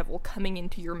physically the devil coming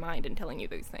into your mind and telling you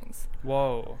those things.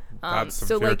 Whoa. That's some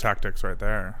so, fear like- tactics right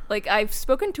there. Like I've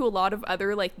spoken to a lot of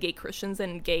other like gay Christians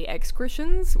and gay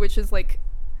ex-Christians, which is like,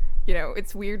 you know,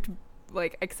 it's weird to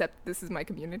like accept this is my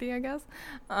community, I guess.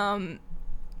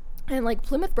 And like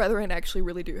Plymouth Brethren actually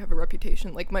really do have a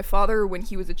reputation. Like my father, when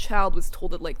he was a child, was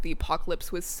told that like the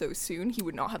apocalypse was so soon he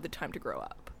would not have the time to grow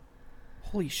up.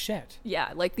 Holy shit.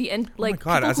 Yeah, like the end. Like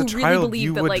God, people as a who really child, believe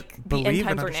you that would like the believe end and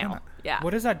times are understand now. that. Yeah.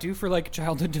 What does that do for like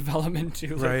childhood development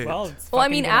too? Like, Right. well, it's Well, I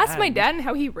fucking mean, gonna ask my end. dad and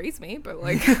how he raised me, but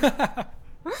like,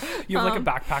 You have like a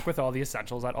backpack with all the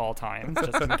essentials at all times,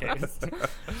 just in case.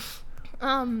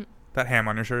 That ham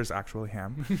on your shirt is actually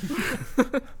ham.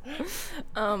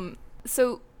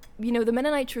 So, you know, the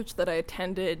Mennonite church that I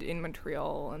attended in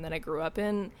Montreal and that I grew up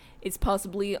in is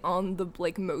possibly on the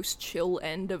like most chill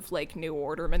end of like New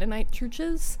Order Mennonite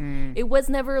churches. It was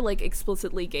never like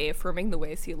explicitly gay affirming the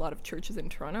way I see a lot of churches in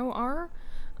Toronto are.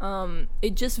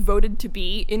 It just voted to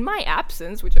be in my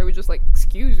absence, which I was just like,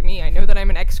 excuse me, I know that I'm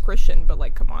an ex-Christian, but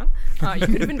like, come on. You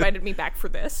could have invited me back for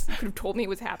this. You could have told me it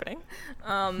was happening.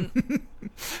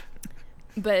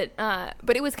 But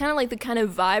it was kind of like the kind of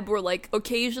vibe where like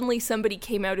occasionally somebody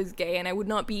came out as gay and I would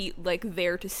not be like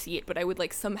there to see it, but I would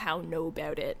like somehow know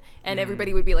about it, and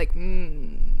everybody would be like,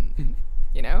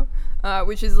 you know,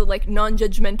 which is like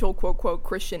non-judgmental quote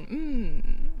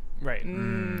Christian. Right.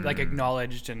 Like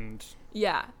acknowledged and...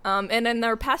 Yeah. And then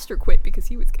our pastor quit because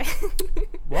he was gay.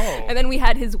 Whoa. And then we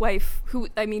had his wife, who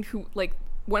like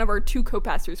one of our 2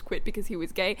 co-pastors quit because he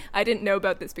was gay. I didn't know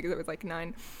about this because I was like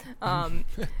 9.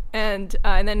 And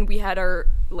then we had our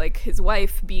like his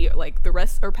wife be like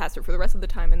our pastor for the rest of the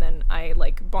time, and then I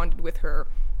like bonded with her.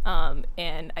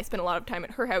 And I spent a lot of time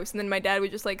at her house, and then my dad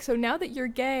was just like, so now that you're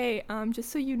gay,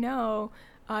 just so you know,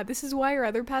 this is why your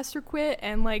other pastor quit,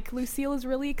 and like Lucille is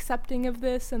really accepting of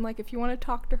this, and like if you want to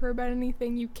talk to her about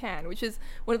anything, you can, which is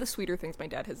one of the sweeter things my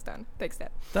dad has done. Thanks, Dad.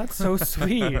 That's so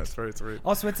sweet. That's very sweet.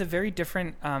 Also, it's a very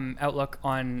different outlook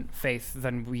on faith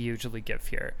than we usually give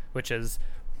here, which is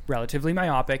relatively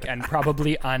myopic and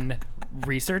probably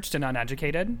unresearched and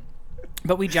uneducated.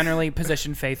 But we generally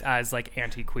position faith as like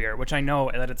anti-queer, which I know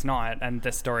that it's not, and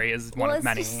this story is one of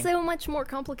many. It's just so much more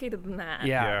complicated than that.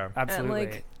 Yeah. Absolutely.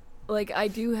 And like I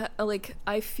do like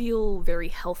I feel very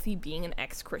healthy being an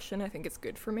ex-Christian. I think it's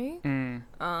good for me.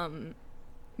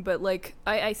 But like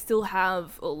I still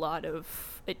have a lot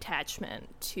of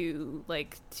attachment to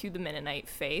the Mennonite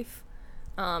faith,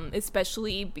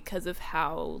 especially because of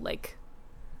how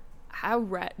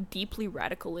deeply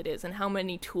radical it is and how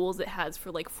many tools it has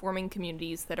for like forming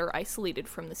communities that are isolated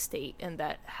from the state and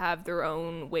that have their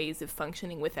own ways of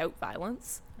functioning without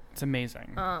violence. It's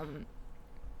amazing.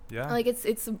 Yeah. Like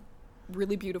it's a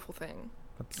really beautiful thing.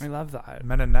 I love that.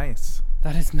 Mennonites.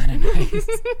 That is Mennonite.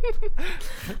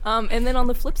 And then on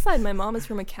the flip side, my mom is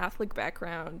from a Catholic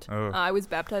background. Oh. I was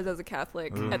baptized as a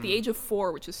Catholic at the age of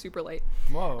 4, which is super late.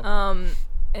 Whoa.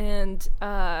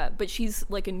 But she's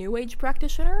like a New Age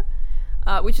practitioner,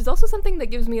 which is also something that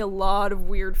gives me a lot of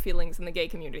weird feelings in the gay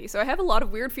community. So I have a lot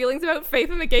of weird feelings about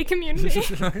faith in the gay community.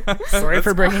 Sorry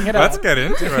for bringing it Let's up. get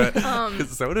into it.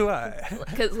 'Cause so do I.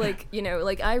 Because like, you know,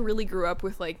 like I really grew up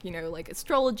with like, you know, like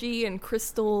astrology and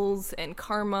crystals and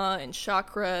karma and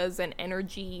chakras and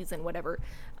energies and whatever.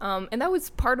 And that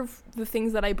was part of the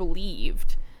things that I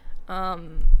believed.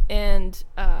 And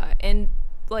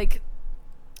like,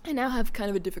 I now have kind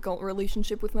of a difficult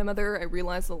relationship with my mother. I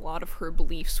realized a lot of her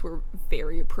beliefs were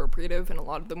very appropriative and a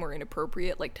lot of them were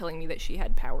inappropriate, like telling me that she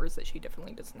had powers that she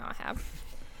definitely does not have.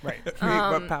 Right.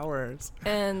 What powers?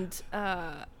 And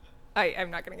I'm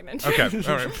not going to get into Okay. it.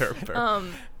 All right. Fair.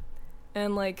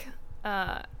 And like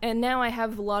and now I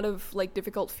have a lot of like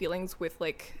difficult feelings with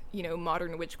like, you know,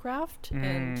 modern witchcraft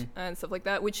and stuff like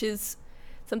that, which is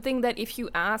something that if you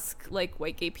ask like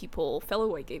fellow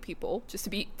white gay people, just to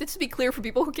be clear for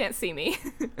people who can't see me,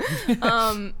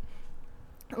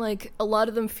 like a lot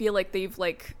of them feel like they've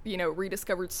like, you know,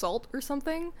 rediscovered salt or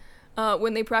something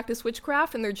when they practice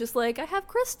witchcraft, and they're just like, I have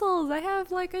crystals, I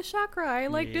have like a chakra, I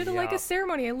like did like a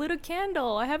ceremony, I lit a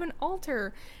candle, I have an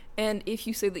altar. And if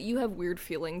you say that you have weird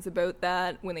feelings about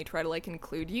that when they try to like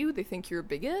include you, they think you're a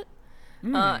bigot.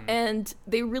 And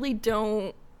they really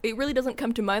don't. It really doesn't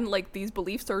come to mind like these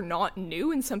beliefs are not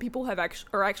new, and some people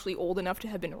are actually old enough to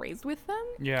have been raised with them.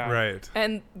 Yeah. Right.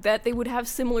 And that they would have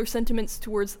similar sentiments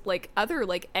towards like other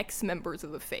like ex-members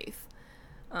of the faith.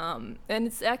 And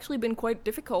it's actually been quite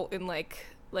difficult in like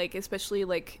especially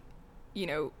like, you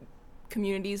know,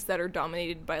 communities that are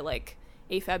dominated by like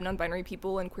AFAB non-binary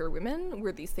people and queer women,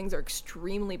 where these things are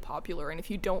extremely popular, and if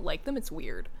you don't like them, it's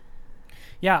weird.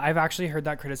 Yeah, I've actually heard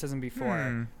that criticism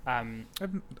before. I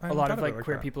A lot of like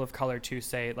queer people of color too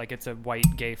say like it's a white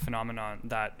gay phenomenon,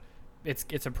 that it's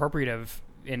appropriative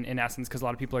in essence, because a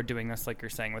lot of people are doing this, like you're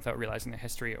saying, without realizing the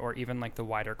history or even like the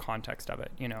wider context of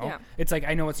it, you know? Yeah. It's like,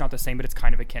 I know it's not the same, but it's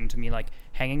kind of akin to me like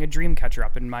hanging a dream catcher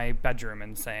up in my bedroom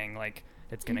and saying like,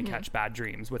 it's going to catch bad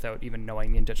dreams without even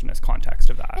knowing the indigenous context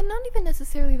of that. And not even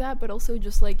necessarily that, but also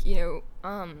just like,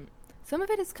 some of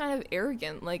it is kind of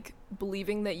arrogant, like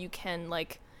believing that you can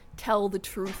like tell the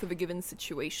truth of a given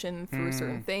situation through a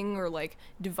certain thing, or like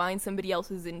divine somebody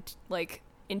else's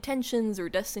intentions or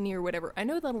destiny or whatever. I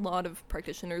know that a lot of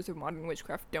practitioners of modern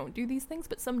witchcraft don't do these things,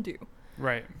 but some do.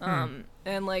 Right.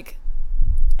 And like,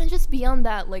 and just beyond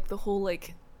that, like the whole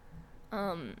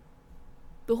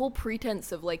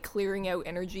pretense of like clearing out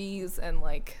energies and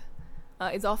like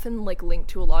is often like linked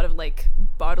to a lot of like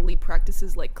bodily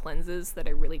practices like cleanses that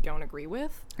I really don't agree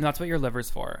with. And that's what your liver's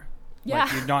for. Yeah.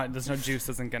 Like there's no juice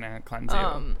isn't gonna cleanse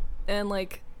you. And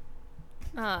like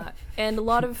and a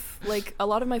lot of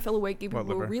my fellow white gay people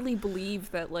really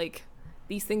believe that like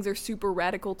these things are super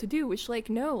radical to do, which like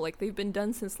no, like they've been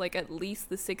done since like at least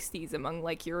the 60s among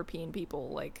like European people.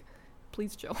 Like,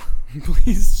 please chill.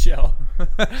 Please chill.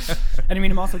 And I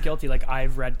mean, I'm also guilty. Like,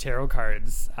 I've read tarot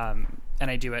cards, and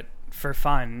I do it for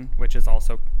fun, which is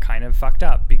also kind of fucked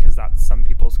up because that's some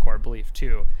people's core belief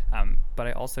too. But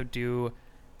I also do.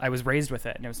 I was raised with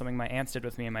it, and it was something my aunts did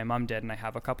with me and my mom did, and I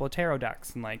have a couple of tarot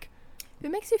decks, and like. If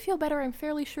it makes you feel better, I'm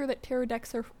fairly sure that tarot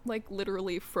decks are like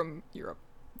literally from Europe.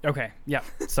 Okay, yeah.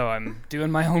 So I'm doing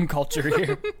my own culture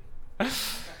here.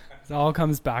 It all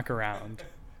comes back around.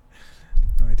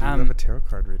 Oh, I do love a tarot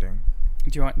card reading.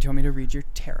 Do you want me to read your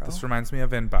tarot? This reminds me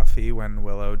of in Buffy when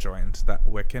Willow joined that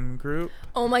Wiccan group.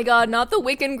 Oh my god, not the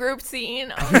Wiccan group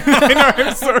scene. I know,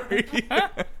 I'm sorry.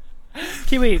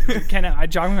 Okay, wait. Can I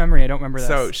jog my memory? I don't remember this.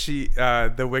 So she,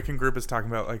 the Wiccan group is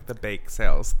talking about like the bake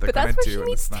sales they're but gonna that's do. where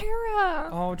she meets Tara.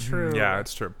 Oh, true. Yeah,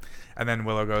 it's true. And then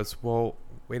Willow goes, "Well,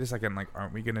 wait a second. Like,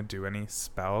 aren't we gonna do any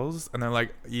spells?" And they're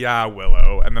like, "Yeah,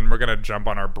 Willow." And then we're gonna jump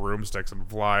on our broomsticks and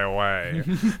fly away.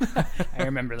 I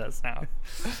remember this now.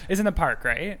 It's in the park,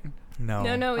 right?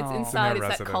 No, No, it's Oh. inside. in their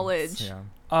It's at residence. college. Yeah.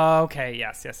 Oh, okay.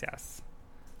 Yes.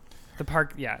 The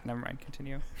park. Yeah. Never mind.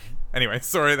 Continue. Anyway,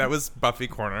 sorry, that was Buffy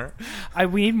Corner.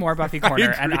 We need more Buffy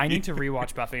Corner, and I agree. need to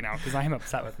rewatch Buffy now because I am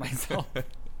upset with myself.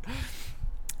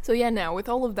 So yeah, now with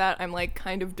all of that, I'm like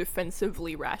kind of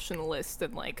defensively rationalist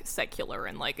and like secular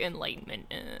and like enlightenment.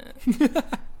 Defensively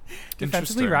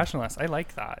Interesting. rationalist. I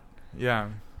like that.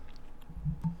 Yeah.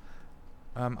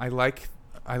 I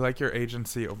like your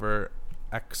agency over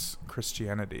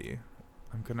ex-Christianity.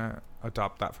 I'm gonna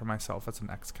adopt that for myself as an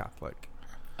ex-Catholic.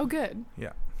 Oh, good.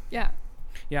 Yeah. Yeah.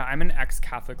 Yeah, I'm an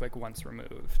ex-Catholic, like once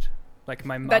removed. Like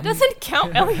my mom. That doesn't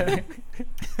count, Elliot.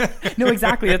 No,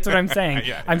 exactly. That's what I'm saying.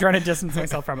 Yeah. I'm trying to distance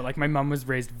myself from it. Like my mom was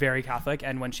raised very Catholic,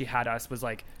 and when she had us, was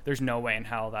like, "There's no way in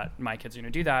hell that my kids are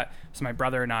going to do that." So my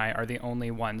brother and I are the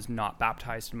only ones not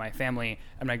baptized in my family,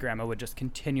 and my grandma would just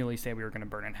continually say we were going to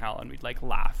burn in hell, and we'd like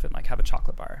laugh and like have a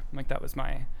chocolate bar. Like that was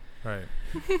my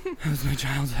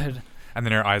childhood. And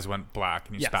then her eyes went black,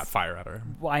 and you Yes. spat fire at her.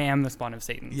 Well, I am the spawn of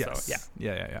Satan. Yes. So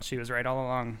Yeah. she was right all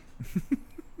along.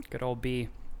 Good old B.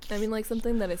 I mean, like,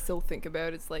 something that I still think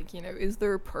about is, like, you know, is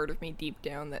there a part of me deep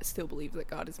down that still believes that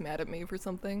God is mad at me for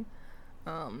something?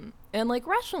 And, like,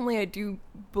 rationally, I do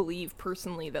believe,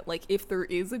 personally, that, like, if there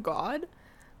is a God,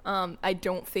 I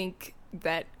don't think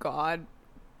that God,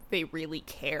 they really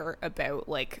care about,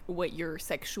 like, what your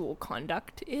sexual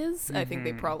conduct is. I think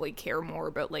they probably care more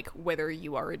about, like, whether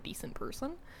you are a decent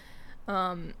person.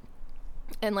 And,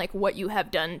 like, what you have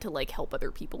done to, like, help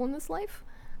other people in this life.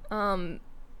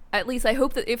 At least I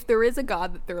hope that if there is a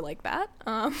God that they're like that.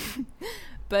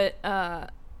 But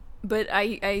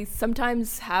I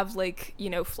sometimes have, like, you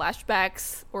know,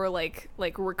 flashbacks or like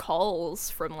recalls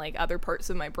from like other parts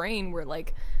of my brain where,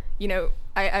 like, you know,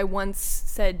 I once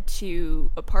said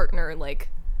to a partner, like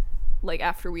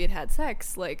after we had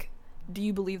sex, like, do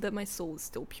you believe that my soul is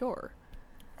still pure?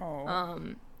 Oh.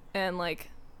 And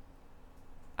like,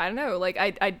 I don't know, like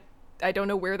I don't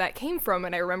know where that came from,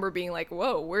 and I remember being like,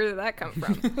 whoa, where did that come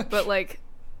from? But like,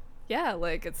 yeah,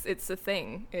 like it's a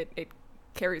thing. It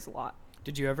carries a lot.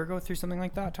 Did you ever go through something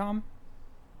like that, Tom?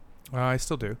 I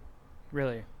still do.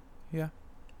 Really? Yeah.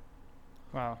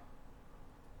 Wow.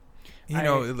 You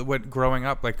know, what growing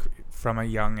up, like from a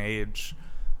young age,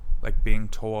 like being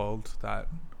told that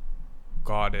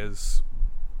God is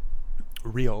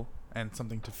real and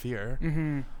something to fear.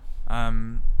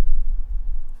 Mm-hmm.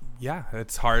 Yeah,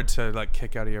 it's hard to like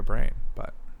kick out of your brain,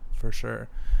 but for sure.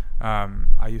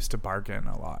 I used to bargain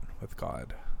a lot with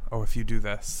God. Oh, if you do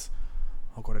this,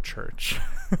 I'll go to church.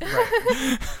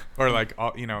 Right. Or like,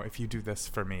 you know, if you do this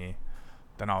for me,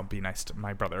 then I'll be nice to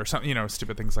my brother or something, you know,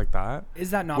 stupid things like that. Is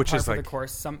that not Which part is of the like-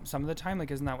 course some of the time? Like,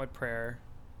 isn't that what prayer?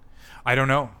 I don't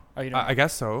know. Oh, you don't. I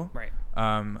guess so. Right.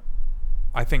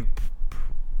 I think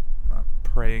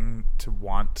praying to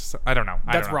want. I don't know.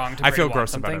 That's wrong. To I pray feel to want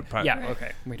gross something. about it. But yeah.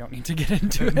 Okay. We don't need to get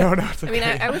into it. no, it's I okay. mean,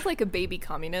 I was like a baby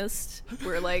communist,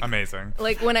 where like Amazing.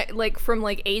 like when I like from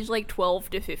like age like 12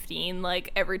 to 15,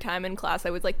 like every time in class I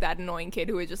was like that annoying kid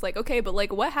who was just like, okay, but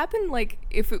like what happened, like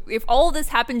if all this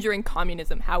happened during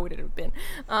communism, how would it have been?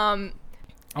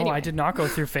 Anyway. I did not go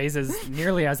through phases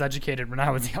nearly as educated when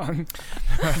I was young.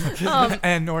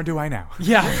 And nor do I now.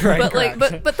 Yeah, right. But like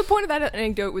correct. but the point of that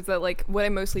anecdote was that like what I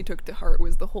mostly took to heart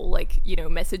was the whole like, you know,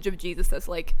 message of Jesus that's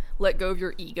like, let go of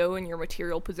your ego and your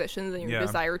material possessions and your Yeah.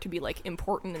 desire to be like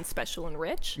important and special and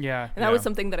rich. Yeah. And that was Yeah.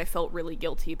 something that I felt really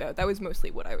guilty about. That was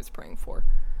mostly what I was praying for.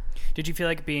 Did you feel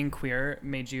like being queer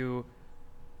made you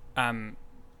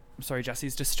sorry,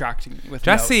 Jesse's distracting me with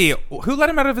Jesse, notes. who let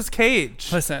him out of his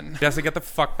cage? Listen. Jesse, get the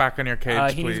fuck back in your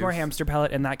cage, He please. needs more hamster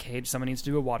pellet in that cage. Someone needs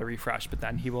to do a water refresh, but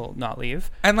then he will not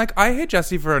leave. And like, I hate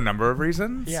Jesse for a number of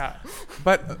reasons. Yeah.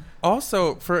 But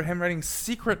also for him writing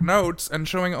secret notes and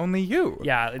showing only you.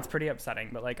 Yeah, it's pretty upsetting,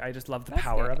 but like I just love the That's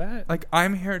power good. of it. Like,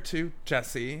 I'm here too,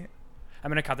 Jesse. I'm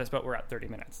gonna cut this, but we're at 30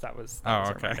 minutes. That was Oh, a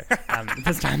okay. reminder.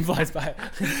 This time flies by.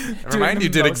 Never mind, you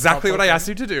did exactly what I asked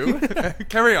you to do.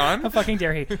 Carry How on. fucking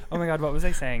dare he? Oh my god, what was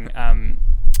I saying?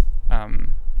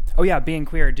 Oh yeah, being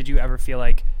queer. Did you ever feel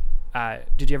like?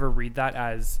 Did you ever read that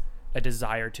as a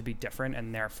desire to be different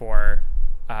and therefore,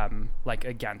 like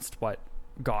against what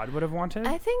God would have wanted?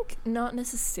 I think not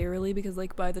necessarily, because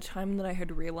like by the time that I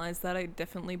had realized that, I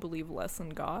definitely believe less in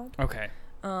God. Okay.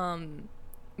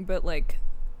 But like,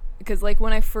 because like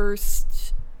when I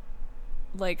first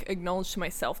like acknowledged to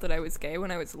myself that I was gay when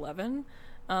I was 11,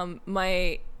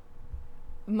 my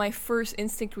first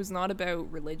instinct was not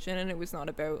about religion and it was not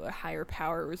about a higher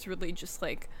power. It was really just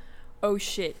like, oh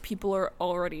shit, people are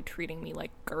already treating me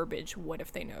like garbage. What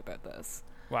if they know about this?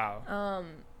 Wow.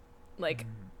 Like,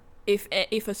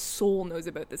 if a soul knows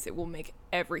about this, it will make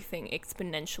everything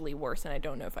exponentially worse, and I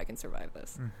don't know if I can survive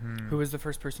this. Who was the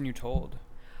first person you told?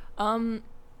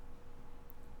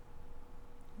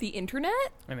 The internet,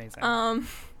 Amazing.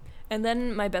 and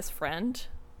then my best friend,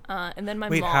 and then my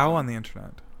Wait, mom. how on the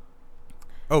internet?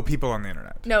 Oh, people on the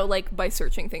internet. No, like by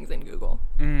searching things in Google.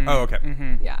 Oh, okay.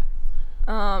 Yeah.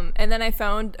 And then I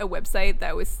found a website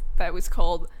that was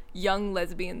called Young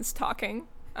Lesbians Talking,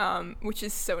 which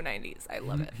is so 90s. I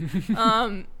love it.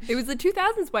 It was the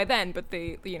 2000s by then, but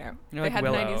they, you know, You're they like had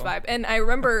Willow. a 90s vibe. And I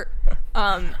remember,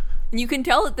 you can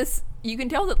tell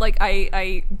that like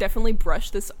I definitely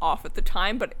brushed this off at the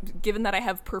time, but given that I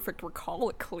have perfect recall,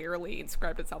 it clearly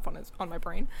inscribed itself on my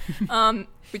brain.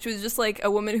 Which was just like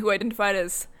a woman who identified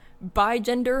as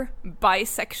bigender,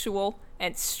 bisexual,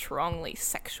 and strongly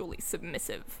sexually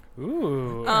submissive.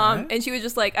 Ooh. And she was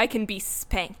just like, I can be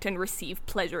spanked and receive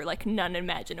pleasure like none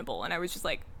imaginable. And I was just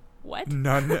like, what?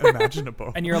 None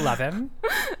imaginable. And you're 11?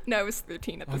 No, I was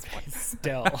 13 at this point.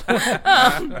 Still.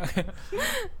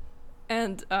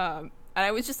 And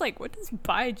I was just like, what does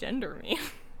bigender mean?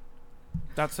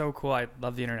 That's so cool. I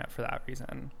love the internet for that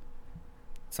reason.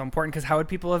 So important, because how would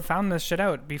people have found this shit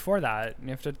out before that? You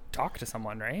have to talk to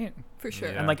someone, right? For sure.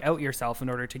 Yeah. And like out yourself in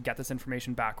order to get this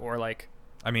information back, or like,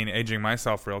 I mean, aging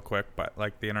myself real quick, but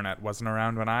like the internet wasn't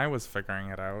around when I was figuring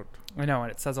it out. I know,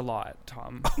 and it says a lot,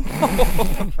 Tom.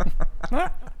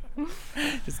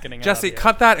 Just kidding. I Jesse, love you.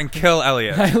 cut that and kill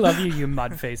Elliot. I love you, you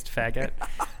mud-faced faggot.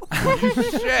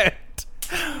 Shit.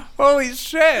 Holy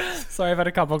shit. Sorry, I've had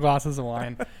a couple glasses of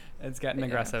wine. It's getting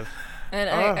aggressive. And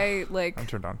I like, I'm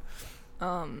turned on.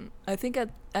 I think at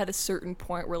a certain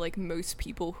point where like most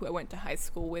people who I went to high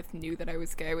school with knew that I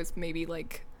was gay, I was maybe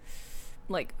like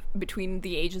between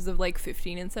the ages of like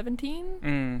 15 and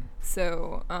 17.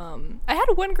 So I had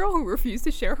one girl who refused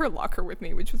to share her locker with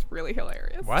me, which was really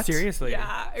hilarious. What? Seriously?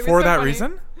 Yeah. It was For so that funny.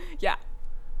 reason? Yeah.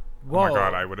 Whoa. Oh my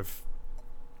god, I would have.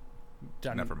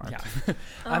 Done. Never mind.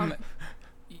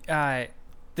 Yeah.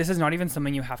 This is not even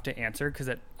something you have to answer, because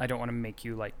I don't want to make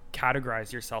you like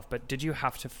categorize yourself, but did you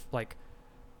have to like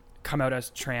come out as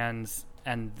trans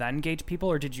and then gay to people,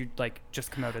 or did you like just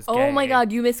come out as gay? Oh my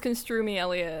god, you misconstrue me,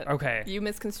 Elliot. Okay. You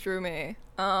misconstrue me.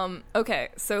 Okay,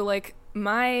 so like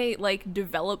my like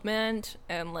development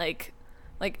and like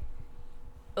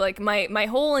my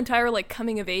whole entire like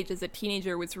coming of age as a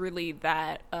teenager was really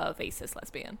that of a cis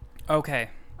lesbian. Okay.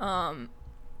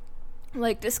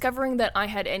 Like discovering that I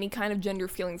had any kind of gender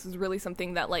feelings was really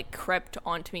something that like crept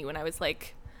onto me when I was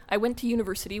like, I went to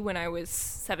university when I was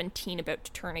 17, about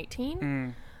to turn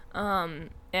 18. And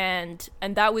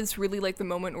that was really like the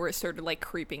moment where it started like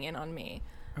creeping in on me.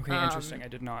 Okay, interesting. I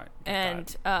did not get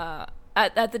And that.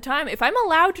 at the time, if I'm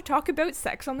allowed to talk about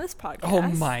sex on this podcast, Oh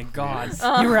my god.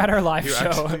 You were at our live You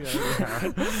show. actually,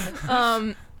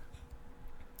 yeah.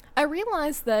 I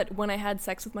realized that when I had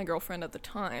sex with my girlfriend at the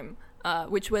time,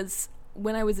 which was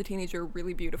when I was a teenager, a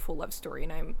really beautiful love story,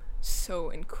 and I'm so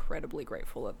incredibly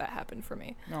grateful that that happened for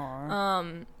me.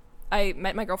 Aww. I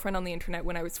met my girlfriend on the internet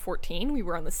when I was 14. We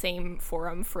were on the same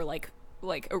forum for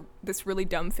this really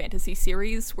dumb fantasy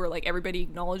series where like everybody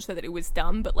acknowledged that it was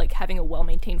dumb, but like having a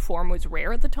well-maintained forum was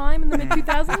rare at the time in the mid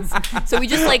 2000s. So we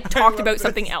just like talked about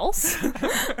something else.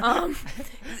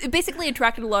 It basically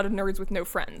attracted a lot of nerds with no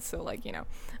friends. So like, you know,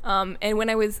 and when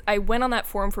I went on that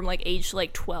forum from like age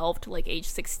like 12 to like age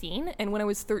 16. And when I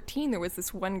was 13, there was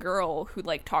this one girl who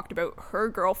like talked about her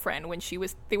girlfriend when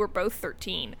they were both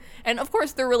 13. And of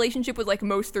course their relationship was like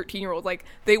most 13-year-olds. Like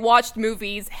they watched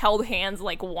movies, held hands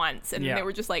like once, and they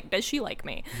were just like, does she like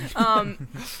me?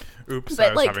 Oops, but I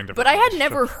had relationships.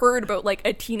 never heard about like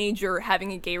a teenager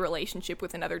having a gay relationship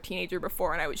with another teenager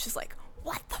before, and I was just like,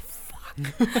 what the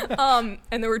fuck?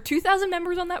 And there were 2,000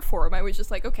 members on that forum. I was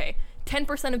just like, okay,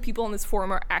 10% of people on this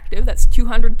forum are active. That's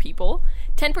 200 people.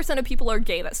 10% of people are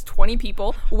gay. That's 20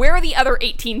 people. Where are the other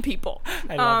 18 people?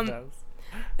 I love those.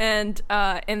 And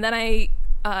then I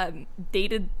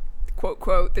dated, quote,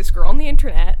 quote, this girl on the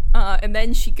internet, and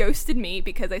then she ghosted me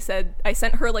because I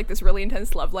sent her like this really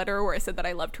intense love letter where I said that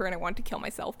I loved her and I wanted to kill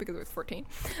myself because I was 14.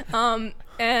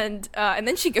 And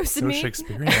then she ghosted me.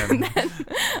 Shakespearean.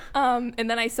 And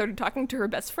then I started talking to her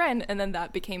best friend, and then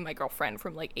that became my girlfriend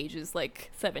from like ages like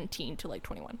 17 to like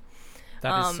 21.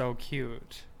 That is so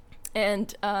cute.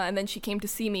 And then she came to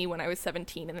see me when I was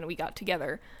 17, and then we got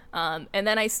together. And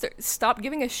then I stopped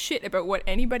giving a shit about what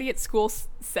anybody at school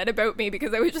said about me,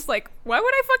 because I was just like, why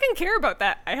would I fucking care about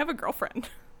that? I have a girlfriend.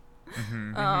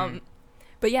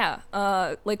 But yeah,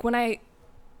 like when I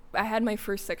had my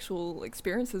first sexual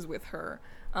experiences with her,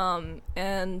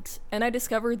 and I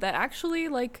discovered that actually,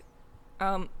 like,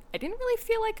 I didn't really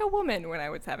feel like a woman when I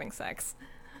was having sex.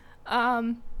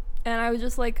 And I was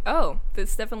just like, oh,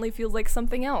 this definitely feels like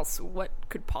something else. What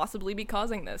could possibly be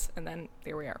causing this? And then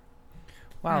there we are.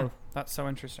 Wow, that's so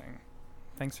interesting.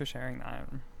 Thanks for sharing that.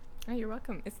 Oh, you're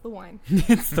welcome. It's the wine.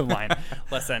 It's the wine.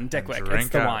 Listen, Dickwick, it's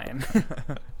drink the up. wine.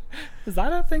 Is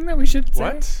that a thing that we should say?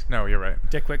 What? No, you're right.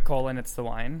 Dickwick, it's the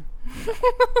wine.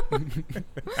 We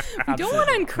don't want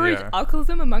to encourage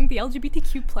alcoholism among the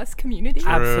LGBTQ plus community.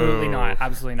 Absolutely not.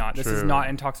 Absolutely not. This is True. not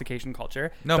intoxication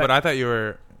culture. No, but I thought you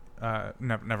were...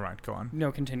 never mind. Go on.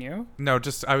 No, continue. No,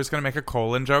 just I was gonna make a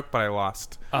colon joke, but I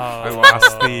lost. Oh. I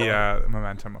lost the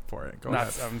momentum for it. Go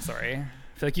ahead. I'm sorry. I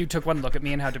feel like you took one look at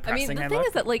me and how I depressing mean, the I thing look.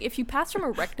 is that, like, if you pass from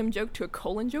a rectum joke to a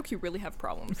colon joke, you really have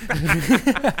problems.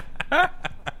 I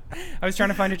was trying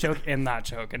to find a joke in that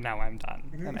joke, and now I'm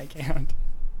done, and I can't.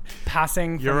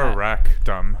 Passing. From You're a wreck,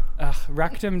 dumb.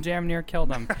 Rectum damn near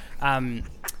killed him.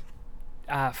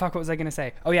 Fuck, what was I going to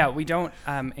say? Oh, yeah, we don't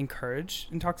encourage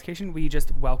intoxication. We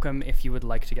just welcome if you would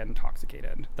like to get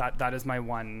intoxicated. That is my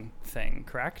one thing,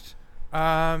 correct?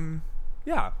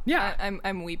 Yeah. Yeah.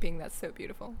 I'm weeping. That's so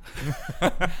beautiful.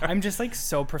 I'm just, like,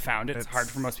 so profound. It's hard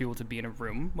for most people to be in a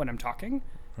room when I'm talking.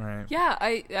 Right. Yeah,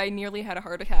 I nearly had a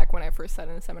heart attack when I first sat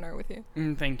in a seminar with you.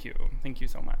 Thank you. Thank you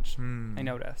so much. I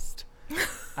noticed.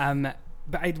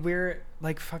 But we're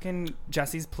like fucking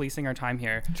Jesse's policing our time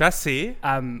here. Jesse,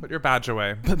 put your badge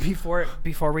away. But before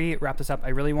we wrap this up, I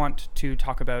really want to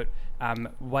talk about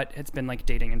what it's been like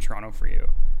dating in Toronto for you.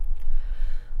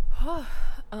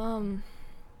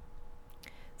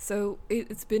 So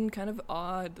it's been kind of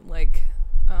odd. Like,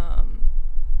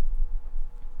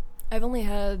 I've only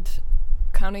had,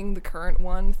 counting the current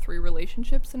one, 3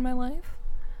 relationships in my life,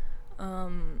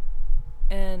 and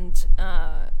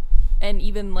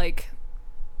even like,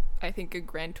 I think a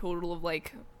grand total of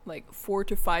like 4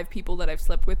 to 5 people that I've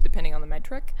slept with, depending on the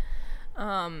metric.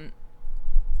 And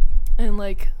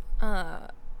like,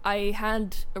 I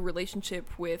had a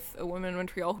relationship with a woman in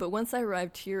Montreal, but once I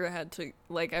arrived here, I had to,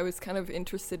 like, I was kind of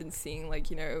interested in seeing,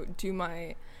 like, you know,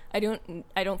 I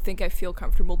don't think I feel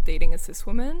comfortable dating a cis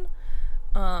woman.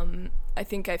 I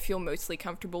think I feel mostly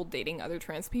comfortable dating other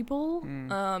trans people.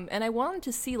 And I wanted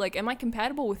to see, like, am I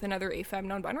compatible with another AFAB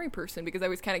non-binary person? Because I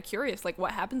was kind of curious, like,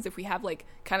 what happens if we have, like,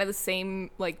 kind of the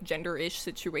same, like, gender-ish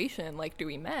situation? Like, do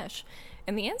we mesh?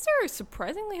 And the answer,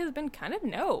 surprisingly, has been kind of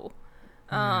no.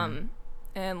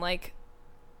 And, like,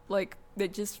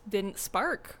 it just didn't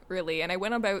spark, really. And I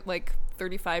went about, like,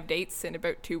 35 dates in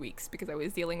about 2 weeks because I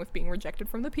was dealing with being rejected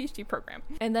from the PhD program.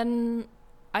 And then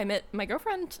I met my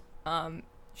girlfriend.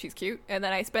 She's cute. And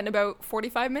then I spent about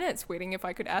 45 minutes waiting if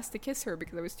I could ask to kiss her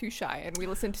because I was too shy. And we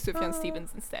listened to Sufjan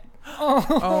Stevens instead. Oh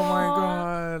my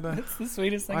god. That's the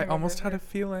sweetest thing I I've almost ever had a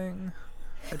feeling.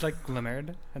 It like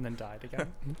glimmered and then died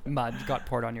again. Mud got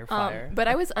poured on your fire. But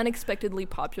I was unexpectedly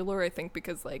popular, I think,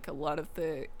 because like a lot of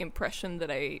the impression that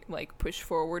I like push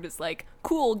forward is like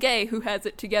cool gay who has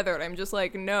it together, and I'm just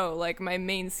like, no, like my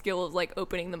main skill is like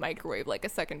opening the microwave like a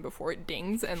second before it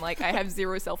dings, and like I have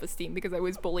zero self-esteem because I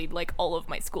was bullied like all of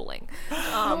my schooling.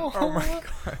 Oh my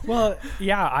god. Well,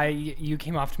 yeah, you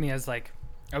came off to me as like,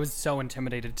 I was so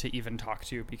intimidated to even talk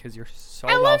to you because you're so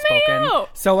well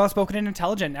spoken and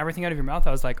intelligent. Everything out of your mouth,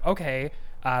 I was like, okay,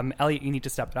 Elliot, you need to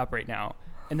step it up right now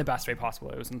in the best way possible.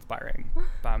 It was inspiring.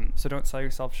 So don't sell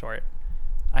yourself short.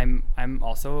 I'm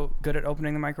also good at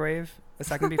opening the microwave a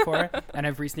second before, and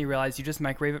I've recently realized you just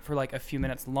microwave it for like a few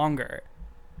minutes longer,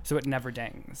 so it never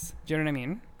dings. Do you know what I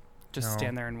mean? Just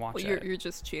stand there and watch it. You're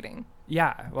just cheating.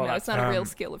 Yeah, well, no, it's not a real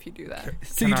skill if you do that.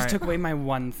 So you just took away my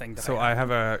one thing. That I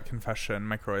have a confession,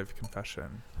 microwave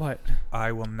confession. What?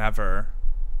 I will never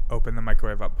open the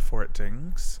microwave up before it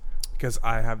dings because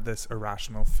I have this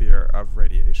irrational fear of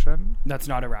radiation. That's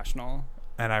not irrational.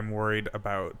 And I'm worried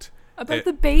about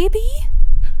the baby?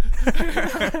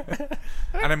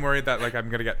 And I'm worried that like I'm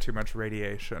gonna get too much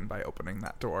radiation by opening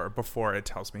that door before it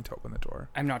tells me to open the door.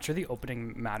 I'm not sure the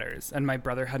opening matters. And my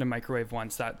brother had a microwave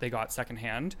once that they got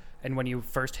secondhand, and when you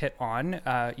first hit on,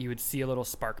 you would see a little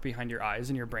spark behind your eyes,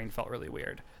 and your brain felt really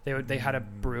weird. They had a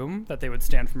broom that they would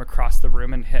stand from across the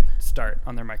room and hit start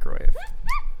on their microwave.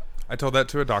 I told that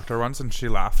to a doctor once, and she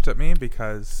laughed at me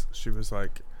because she was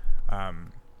like,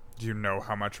 "Do you know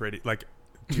how much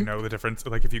do you know the difference?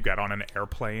 Like if you get on an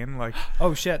airplane, like."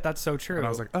 Oh shit, that's so true. And I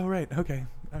was like, "Oh right, okay,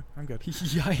 I'm good."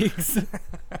 Yikes!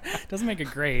 Doesn't make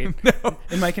it great. No.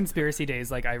 In my conspiracy days,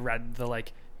 like I read the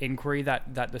like inquiry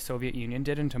that the Soviet Union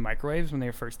did into microwaves when they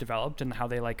were first developed, and how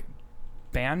they like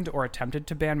banned or attempted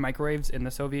to ban microwaves in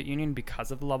the Soviet Union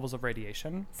because of the levels of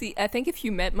radiation. See, I think if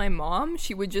you met my mom,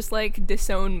 she would just like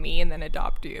disown me and then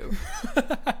adopt you.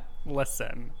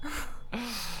 Listen,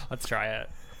 let's try it.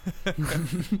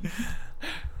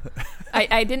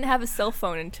 I didn't have a cell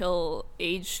phone until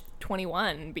age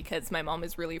 21 because my mom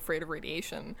is really afraid of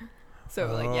radiation. So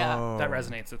like, yeah, that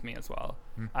resonates with me as well.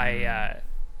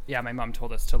 Mm-hmm. My mom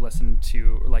told us to listen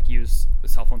to like use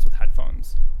cell phones with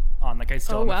headphones on. Like I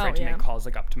still am afraid to make calls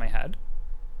like up to my head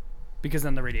because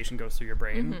then the radiation goes through your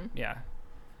brain. Mm-hmm. Yeah.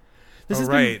 This is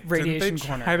right. Radiation Didn't they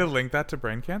Corner. try to link that to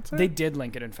brain cancer? They did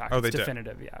link it, in fact. It's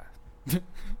definitive, yeah.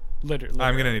 Literally.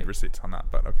 I'm going to need receipts on that,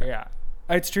 but okay. Yeah.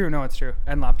 It's true. No, it's true.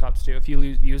 And laptops too. If you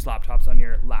use laptops on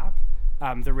your lap,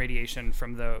 the radiation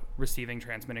from the receiving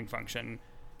transmitting function.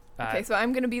 Okay, so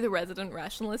I'm going to be the resident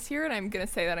rationalist here, and I'm going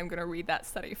to say that I'm going to read that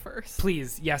study first.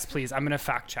 Please. Yes, please. I'm going to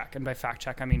fact check. And by fact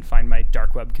check, I mean find my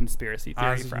dark web conspiracy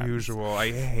theory As friends. usual,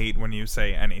 I hate when you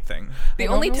say anything. The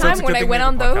only time when I went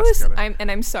on those,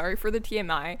 and I'm sorry for the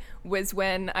TMI, was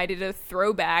when I did a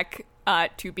throwback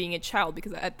to being a child,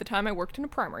 because at the time I worked in a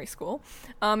primary school,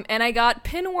 and I got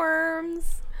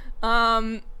pinworms.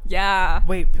 Yeah.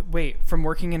 Wait, from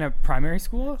working in a primary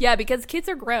school? Yeah, because kids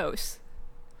are gross.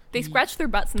 They scratch their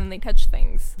butts and then they touch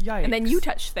things. Yikes. And then you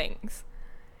touch things.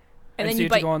 And then so you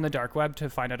had to go on the dark web to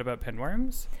find out about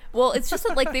pinworms? Well, it's just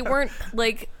that like they weren't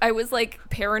like, I was like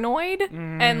paranoid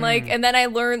and like, and then I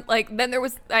learned like,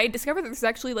 I discovered that there's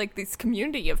actually like this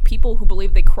community of people who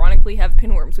believe they chronically have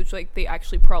pinworms, which like they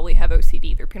actually probably have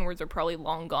OCD. Their pinworms are probably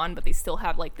long gone, but they still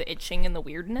have like the itching and the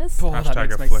weirdness. Oh, that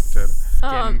makes afflicted.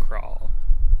 My skin crawl.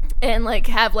 And like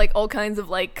have like all kinds of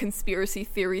like conspiracy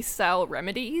theory style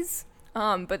remedies.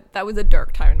 But that was a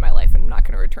dark time in my life, and I'm not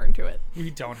going to return to it.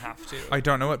 You don't have to. I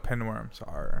don't know what pinworms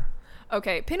are.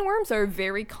 Okay, pinworms are a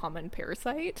very common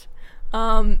parasite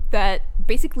that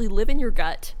basically live in your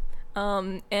gut.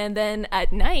 And then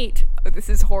at night, this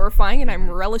is horrifying, and I'm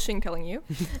relishing telling you,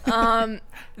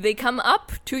 they come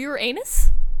up to your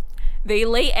anus. They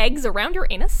lay eggs around your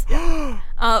anus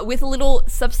with a little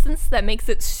substance that makes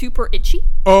it super itchy.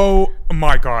 Oh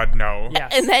my god, no.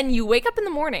 Yes. And then you wake up in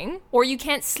the morning, or you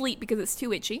can't sleep because it's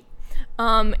too itchy.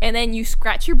 And then you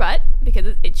scratch your butt because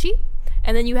it's itchy.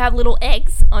 And then you have little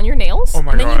eggs on your nails. Oh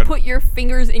my and then god. you put your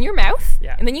fingers in your mouth.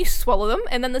 Yeah. And then you swallow them,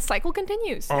 and then the cycle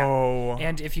continues. Oh.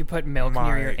 And if you put milk my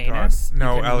near your God. anus,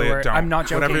 No, you can Elliot, don't. I'm not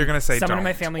joking. Whatever you're gonna say, Someone in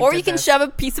my don't. family Or did you can this. shove a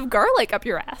piece of garlic up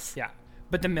your ass. Yeah.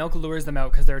 But the milk lures them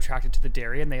out because they're attracted to the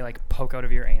dairy, and they like poke out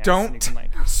of your anus. And you Don't can,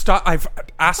 like, stop. I've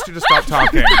asked you to stop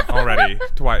talking already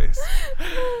twice.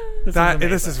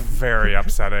 This is very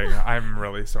upsetting. I'm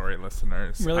really sorry,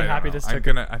 listeners. Really I don't happy know. this I took-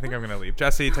 think I'm gonna leave.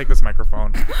 Jesse, take this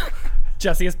microphone.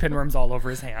 Jesse has pinworms all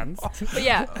over his hands. But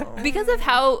yeah, because of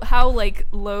how like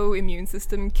low immune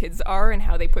system kids are and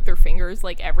how they put their fingers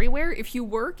like everywhere, if you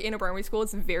work in a primary school,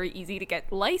 it's very easy to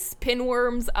get lice,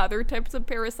 pinworms, other types of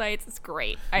parasites. It's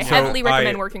great. I heavily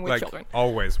recommend working with children.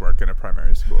 Always work in a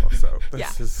primary school, so this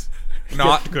Yeah. is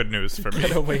not good news for me.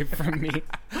 Get away from me.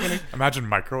 Imagine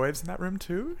microwaves in that room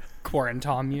too.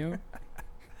 Quarantine you.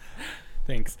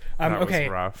 Thanks. That Okay,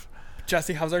 was rough.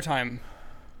 Jesse, how's our time?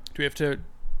 Do we have to?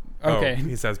 Oh, Okay.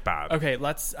 he says bad. Okay,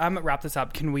 let's wrap this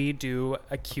up. Can we do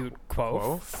a cute quote?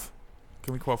 Quof?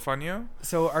 Can we quof on you?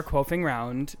 So our quoting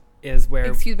round is where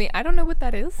Excuse me, I don't know what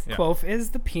that is. Yeah. quof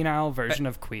is the penile version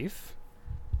of queef.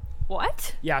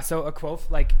 What? Yeah, so a quof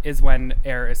like is when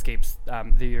air escapes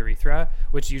the urethra,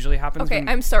 which usually happens. Okay, when,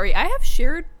 I'm sorry. I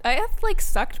have like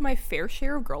sucked my fair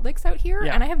share of girl dicks out here,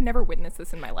 Yeah. and I have never witnessed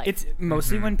this in my life. It's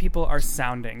mostly when people are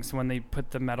sounding. So when they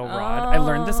put the metal rod, I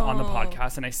learned this on the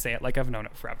podcast, and I say it like I've known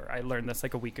it forever. I learned this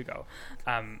like a week ago.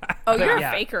 oh, but you're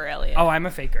yeah. a faker, Elliot. Oh, I'm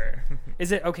a faker.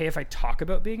 Is it okay if I talk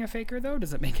about being a faker though?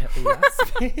 Does it make it less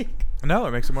fake? No,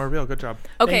 it makes it more real. Good job.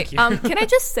 Okay, Thank you. can I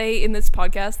just say in this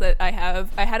podcast that I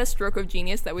had a stroke of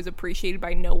genius that was appreciated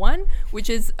by no one, which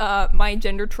is my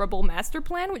gender trouble master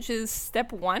plan, which is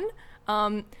step 1.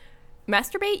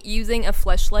 Masturbate using a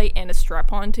fleshlight and a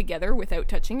strap-on together without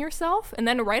touching yourself, and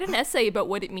then write an essay about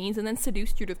what it means, and then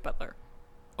seduce Judith Butler.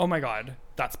 Oh my god,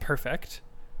 that's perfect.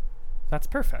 That's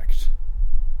perfect.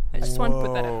 I just want to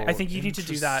put that out Whoa. there. I think you need to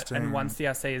do that, and Interesting. once the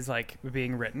essay is like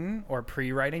being written or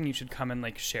pre-writing, you should come and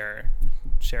like share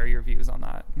your views on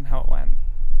that and how it went.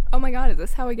 Oh my god, is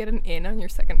this how I get an in on your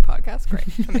second podcast?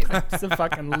 Great. Amazing.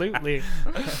 Absolutely.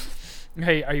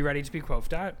 Hey, are you ready to be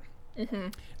quoted at?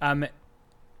 Mm-hmm.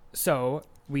 So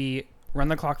we run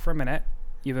the clock for a minute.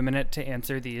 You have a minute to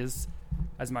answer these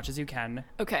as much as you can.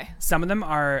 Okay. Some of them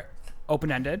are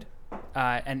open-ended,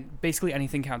 and basically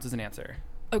anything counts as an answer.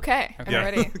 Okay. I'm Yeah.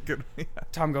 ready. Good. Yeah.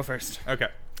 Tom, go first. Okay.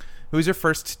 Who's your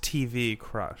first TV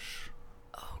crush?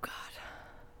 Oh god.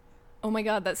 Oh my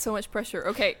god, that's so much pressure.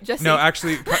 Okay, Jesse. No,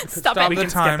 actually, Stop stop it. We the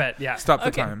can time. skip it, yeah. Stop the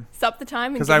Okay. time. Stop the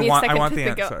time and 'Cause give I me a want- I second want to the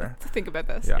think answer. to think about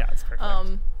this. Yeah. Yeah, it's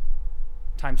perfect.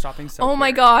 Time stopping. So Oh my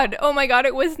quick. god. Oh my god,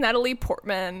 it was Natalie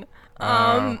Portman.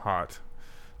 Hot.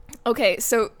 Okay,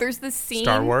 so there's this scene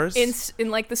Star Wars? in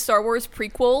like the Star Wars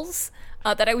prequels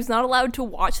that I was not allowed to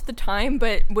watch at the time,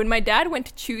 but when my dad went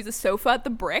to choose a sofa at the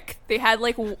Brick, they had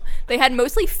they had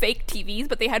mostly fake TVs,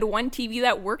 but they had one TV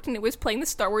that worked, and it was playing the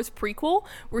Star Wars prequel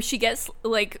where she gets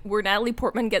where Natalie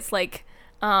Portman gets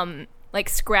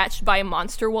scratched by a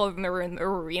monster while they're in the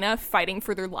arena fighting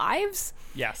for their lives.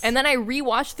 Yes. And then I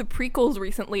rewatched the prequels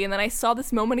recently, and then I saw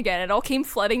this moment again. It all came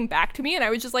flooding back to me, and I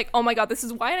was just like, oh my god, this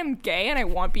is why I'm gay and I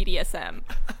want BDSM.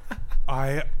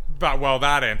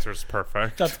 That answer's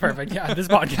perfect. That's perfect. Yeah, this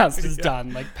podcast is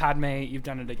done. Like, Padme, you've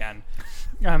done it again.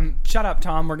 Shut up,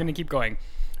 Tom. We're going to keep going.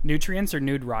 Nutrients or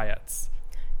nude riots?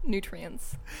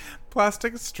 Nutrients.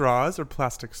 Plastic straws or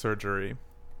plastic surgery?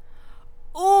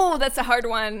 Oh, that's a hard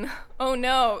one. Oh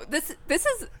no. This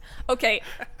is okay.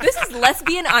 This is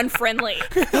lesbian unfriendly.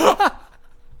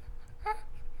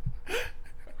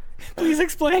 Please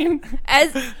explain.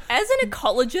 As an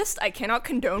ecologist, I cannot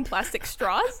condone plastic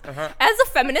straws. As a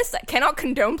feminist, I cannot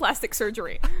condone plastic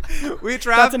surgery. We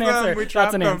trapped That's an them. answer. We That's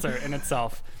trapped an them. answer in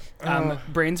itself.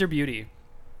 Brains or beauty?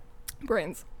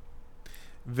 Brains.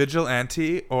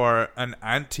 Vigilante or an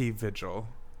anti-vigil?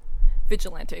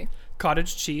 Vigilante.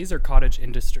 Cottage cheese or cottage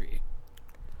industry?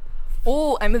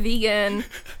 Oh, I'm a vegan.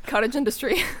 Cottage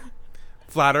industry.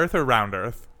 Flat Earth or round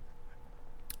Earth?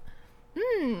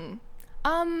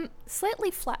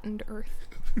 Slightly flattened earth.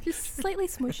 Just slightly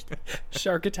smushed.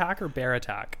 Shark attack or bear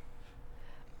attack?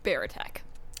 Bear attack.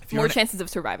 you're More an- chances of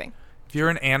surviving. If you're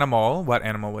an animal, what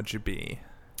animal would you be?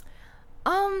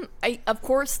 I of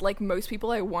course, like most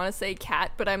people, I want to say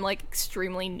cat, but I'm like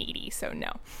extremely needy, so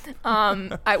no.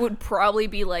 I would probably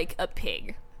be like a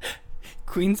pig.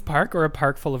 Queen's Park or a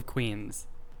park full of queens?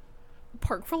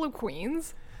 Park full of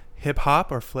queens. Hip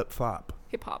hop or flip flop?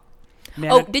 Hip hop. Man,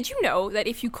 Oh, did you know that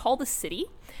if you call the city,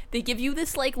 they give you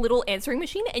this like little answering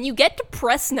machine, and you get to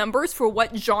press numbers for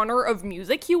what genre of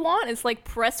music you want? It's like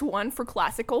press 1 for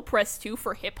classical, press 2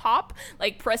 for hip hop,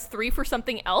 like press 3 for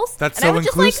something else. That's And I so would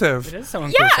just, like, inclusive. it is so yeah,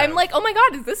 inclusive. I'm like, oh my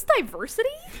god, is this diversity?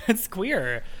 It's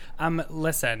queer.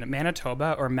 Listen,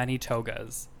 Manitoba or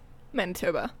Manitogas?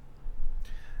 Manitoba.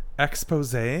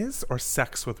 Exposés or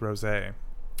sex with rosé?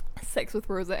 Sex with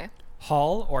rosé.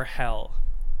 Hall or hell?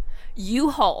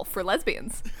 U-Haul for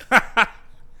lesbians.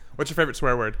 What's your favorite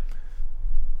swear word?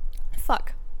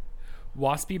 Fuck.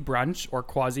 Waspy brunch or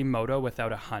Quasimodo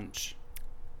without a hunch?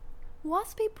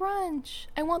 Waspy brunch.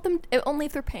 I want them only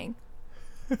if they're paying.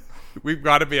 We've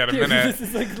got to be at a minute. This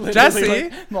is like literally Jesse?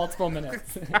 like multiple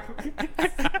minutes.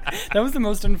 That was the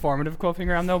most informative quoting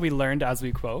round, though. We learned as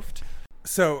we quoted.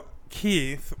 So,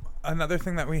 Keith, another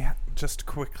thing that we just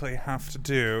quickly have to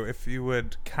do, if you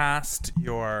would cast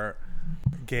your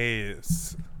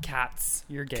gaze. Cats,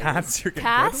 your gaze. Cats, your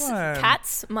Cats, good one.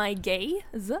 cats, my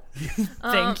gays.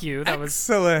 Thank you. That was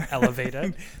Excellent.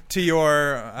 elevated. To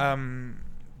your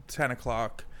 10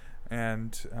 o'clock.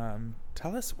 And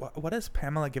tell us, what is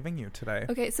Pamela giving you today?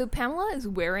 Okay, so Pamela is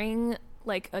wearing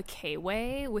like a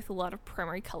K-way with a lot of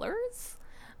primary colors,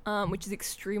 which is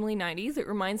extremely 90s. It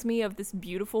reminds me of this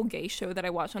beautiful gay show that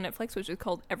I watched on Netflix, which is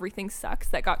called Everything Sucks,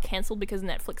 that got canceled because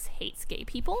Netflix hates gay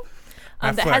people.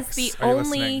 That has Netflix, the are you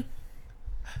only listening?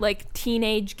 like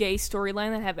teenage gay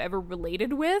storyline that I have ever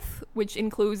related with, which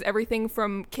includes everything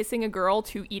from kissing a girl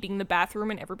to eating in the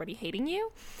bathroom and everybody hating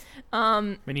you.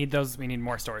 We need those. We need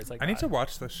more stories like I that. need to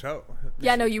watch the show.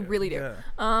 Yeah, no, you really do.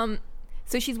 Yeah.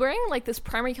 So she's wearing like this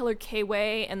primary colored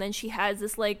K-way, and then she has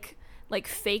this like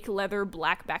fake leather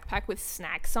black backpack with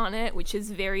snacks on it, which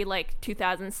is very like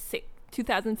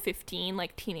 2015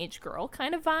 like teenage girl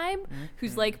kind of vibe,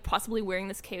 who's like possibly wearing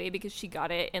this K-way because she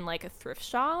got it in like a thrift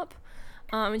shop.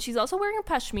 And she's also wearing a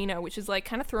pashmina, which is like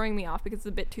kind of throwing me off because it's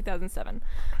a bit 2007.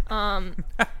 And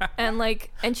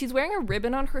she's wearing a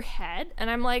ribbon on her head, and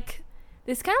I'm like,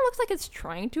 this kind of looks like it's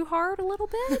trying too hard a little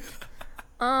bit.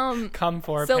 Come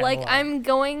for So like Pamela. I'm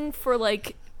going for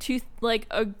like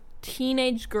a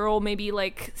teenage girl, maybe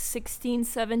like 16,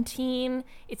 17.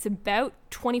 It's about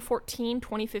 2014,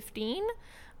 2015.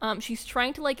 She's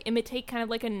trying to like imitate kind of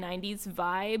like a 90s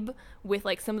vibe with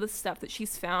like some of the stuff that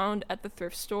she's found at the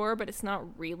thrift store, but it's not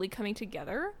really coming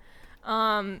together.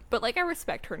 But like I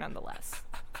respect her nonetheless.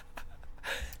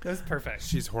 That was perfect.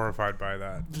 She's horrified by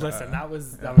that. Listen, that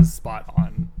was spot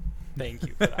on. Thank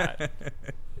you for that.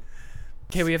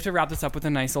 Okay, we have to wrap this up with a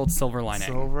nice old silver lining.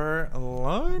 Silver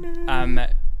lining.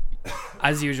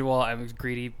 As usual, I'm a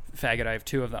greedy faggot. I have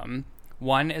two of them.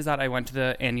 One is that I went to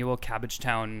the annual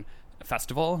Cabbagetown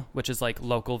Festival, which is like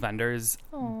local vendors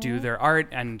do their art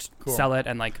and sell it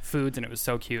and like foods, and it was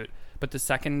so cute. But the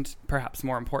second, perhaps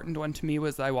more important one to me,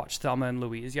 was I watched Thelma and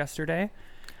Louise yesterday.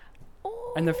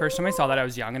 And the first time I saw that, I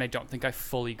was young, and I don't think I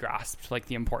fully grasped like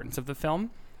the importance of the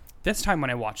film. This time when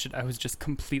I watched it, I was just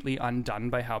completely undone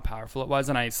by how powerful it was,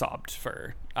 and I sobbed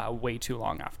for way too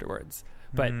long afterwards.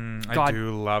 But I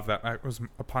do love that. It was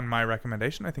upon my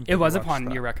recommendation, I think. it was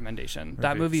upon your recommendation.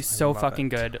 That movie's I so love fucking it.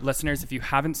 good. Listeners, if you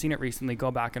haven't seen it recently,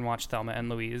 go back and watch Thelma and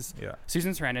Louise. Yeah.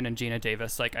 Susan Sarandon and Gina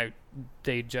Davis,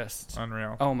 they just...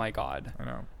 Unreal. Oh my God. I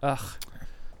know. Ugh.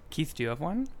 Keith, do you have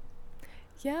one?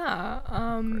 Yeah.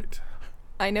 Great.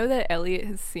 I know that Elliot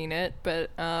has seen it, but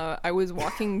I was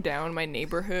walking down my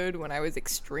neighborhood when I was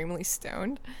extremely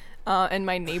stoned, and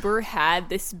my neighbor had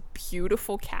this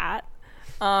beautiful cat.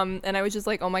 And I was just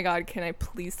like, oh my God, can I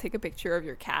please take a picture of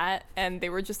your cat? And they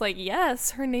were just like, yes,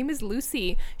 her name is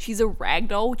Lucy. She's a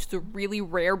ragdoll, which is a really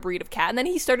rare breed of cat. And then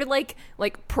he started like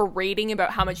parading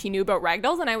about how much he knew about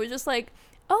ragdolls. And I was just like,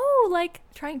 oh, like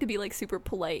trying to be like super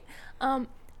polite.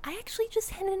 I actually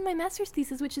just handed in my master's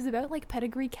thesis, which is about like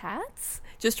pedigree cats.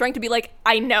 Just trying to be like,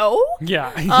 I know.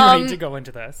 Yeah, you need to go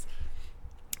into this.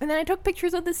 And then I took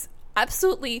pictures of this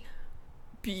absolutely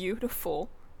beautiful,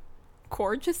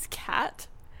 gorgeous cat.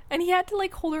 And he had to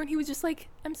like hold her, and he was just like,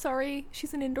 I'm sorry,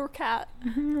 she's an indoor cat.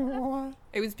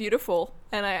 It was beautiful.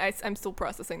 And I'm still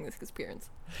processing this experience.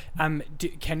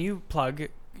 Can you plug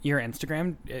your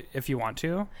Instagram if you want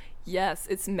to? Yes,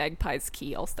 it's Magpie's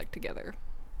Key all stuck together.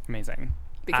 Amazing.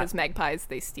 Because magpies,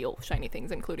 they steal shiny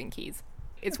things, including keys.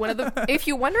 It's one of the... If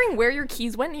you're wondering where your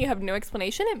keys went and you have no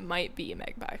explanation, it might be a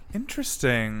magpie.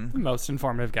 Interesting. Most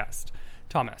informative guest.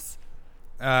 Thomas.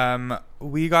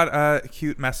 We got a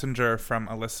cute messenger from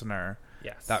a listener.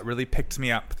 Yes. That really picked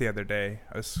me up the other day.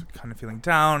 I was kind of feeling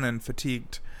down and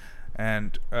fatigued.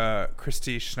 And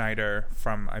Christy Schneider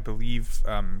from, I believe,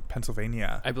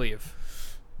 Pennsylvania, I believe.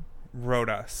 wrote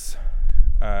us.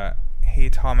 Hey,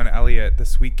 Tom and Elliot,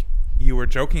 this week you were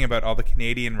joking about all the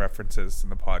Canadian references in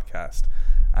the podcast.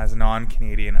 As a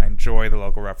non-Canadian, I enjoy the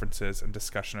local references and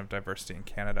discussion of diversity in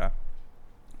Canada.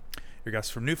 Your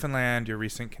guest from Newfoundland, your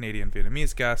recent Canadian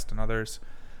Vietnamese guest, and others.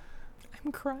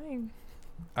 I'm crying.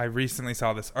 I recently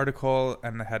saw this article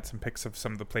and it had some pics of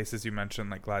some of the places you mentioned,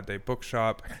 like Glad Day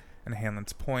Bookshop and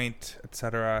Hanlan's Point,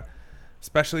 etc.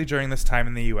 Especially during this time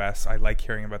in the U.S., I like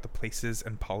hearing about the places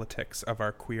and politics of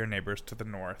our queer neighbors to the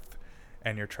north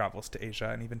and your travels to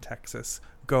Asia and even Texas.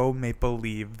 Go Maple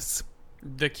Leaves.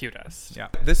 The cutest. Yeah.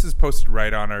 This is posted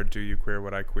right on our Do You Queer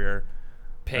What I Queer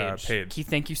Page. page. Keith,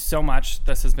 thank you so much.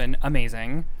 This has been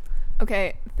amazing.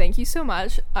 Okay, thank you so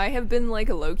much. I have been like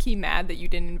low-key mad that you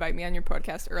didn't invite me on your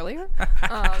podcast earlier.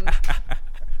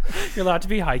 You're allowed to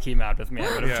be high-key mad with me.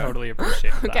 I would have Yeah. totally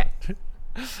appreciated Okay. that.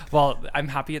 Well, I'm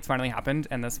happy it's finally happened,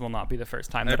 and this will not be the first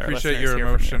time I that our appreciate listeners your hear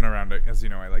from emotion you. around it. As you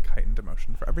know, I like heightened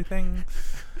emotion for everything.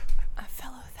 A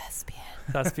fellow thespian.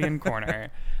 Thespian Corner.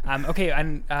 Okay,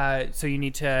 and so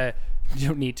you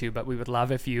don't need to, but we would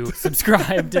love if you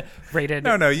subscribed, rated,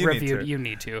 No, you need reviewed. to. You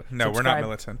need to. No, we're not Subscribe,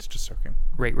 militant. Just joking.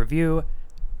 Rate, review.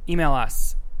 Email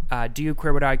us.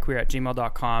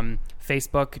 doyouqueerwhatIqueer@gmail.com.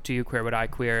 Facebook, Do You Queer What I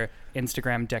Queer.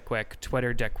 Instagram, Dickwick.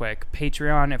 Twitter, Dickwick.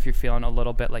 Patreon, if you're feeling a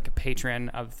little bit like a patron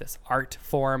of this art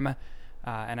form.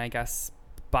 And I guess,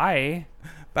 bye.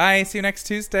 Bye. See you next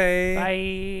Tuesday.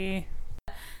 Bye.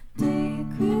 Do you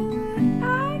queer what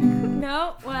I queer?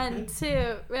 No, 1,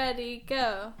 2, ready,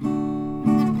 go.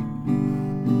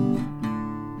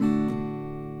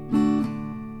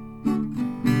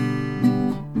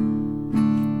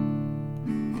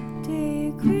 Do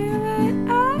you queer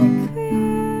what I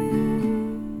queer?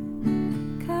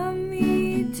 Come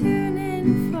me tune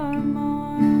in for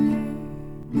more.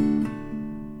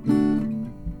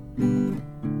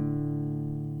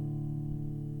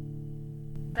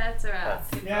 That's a wrap.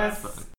 Yes.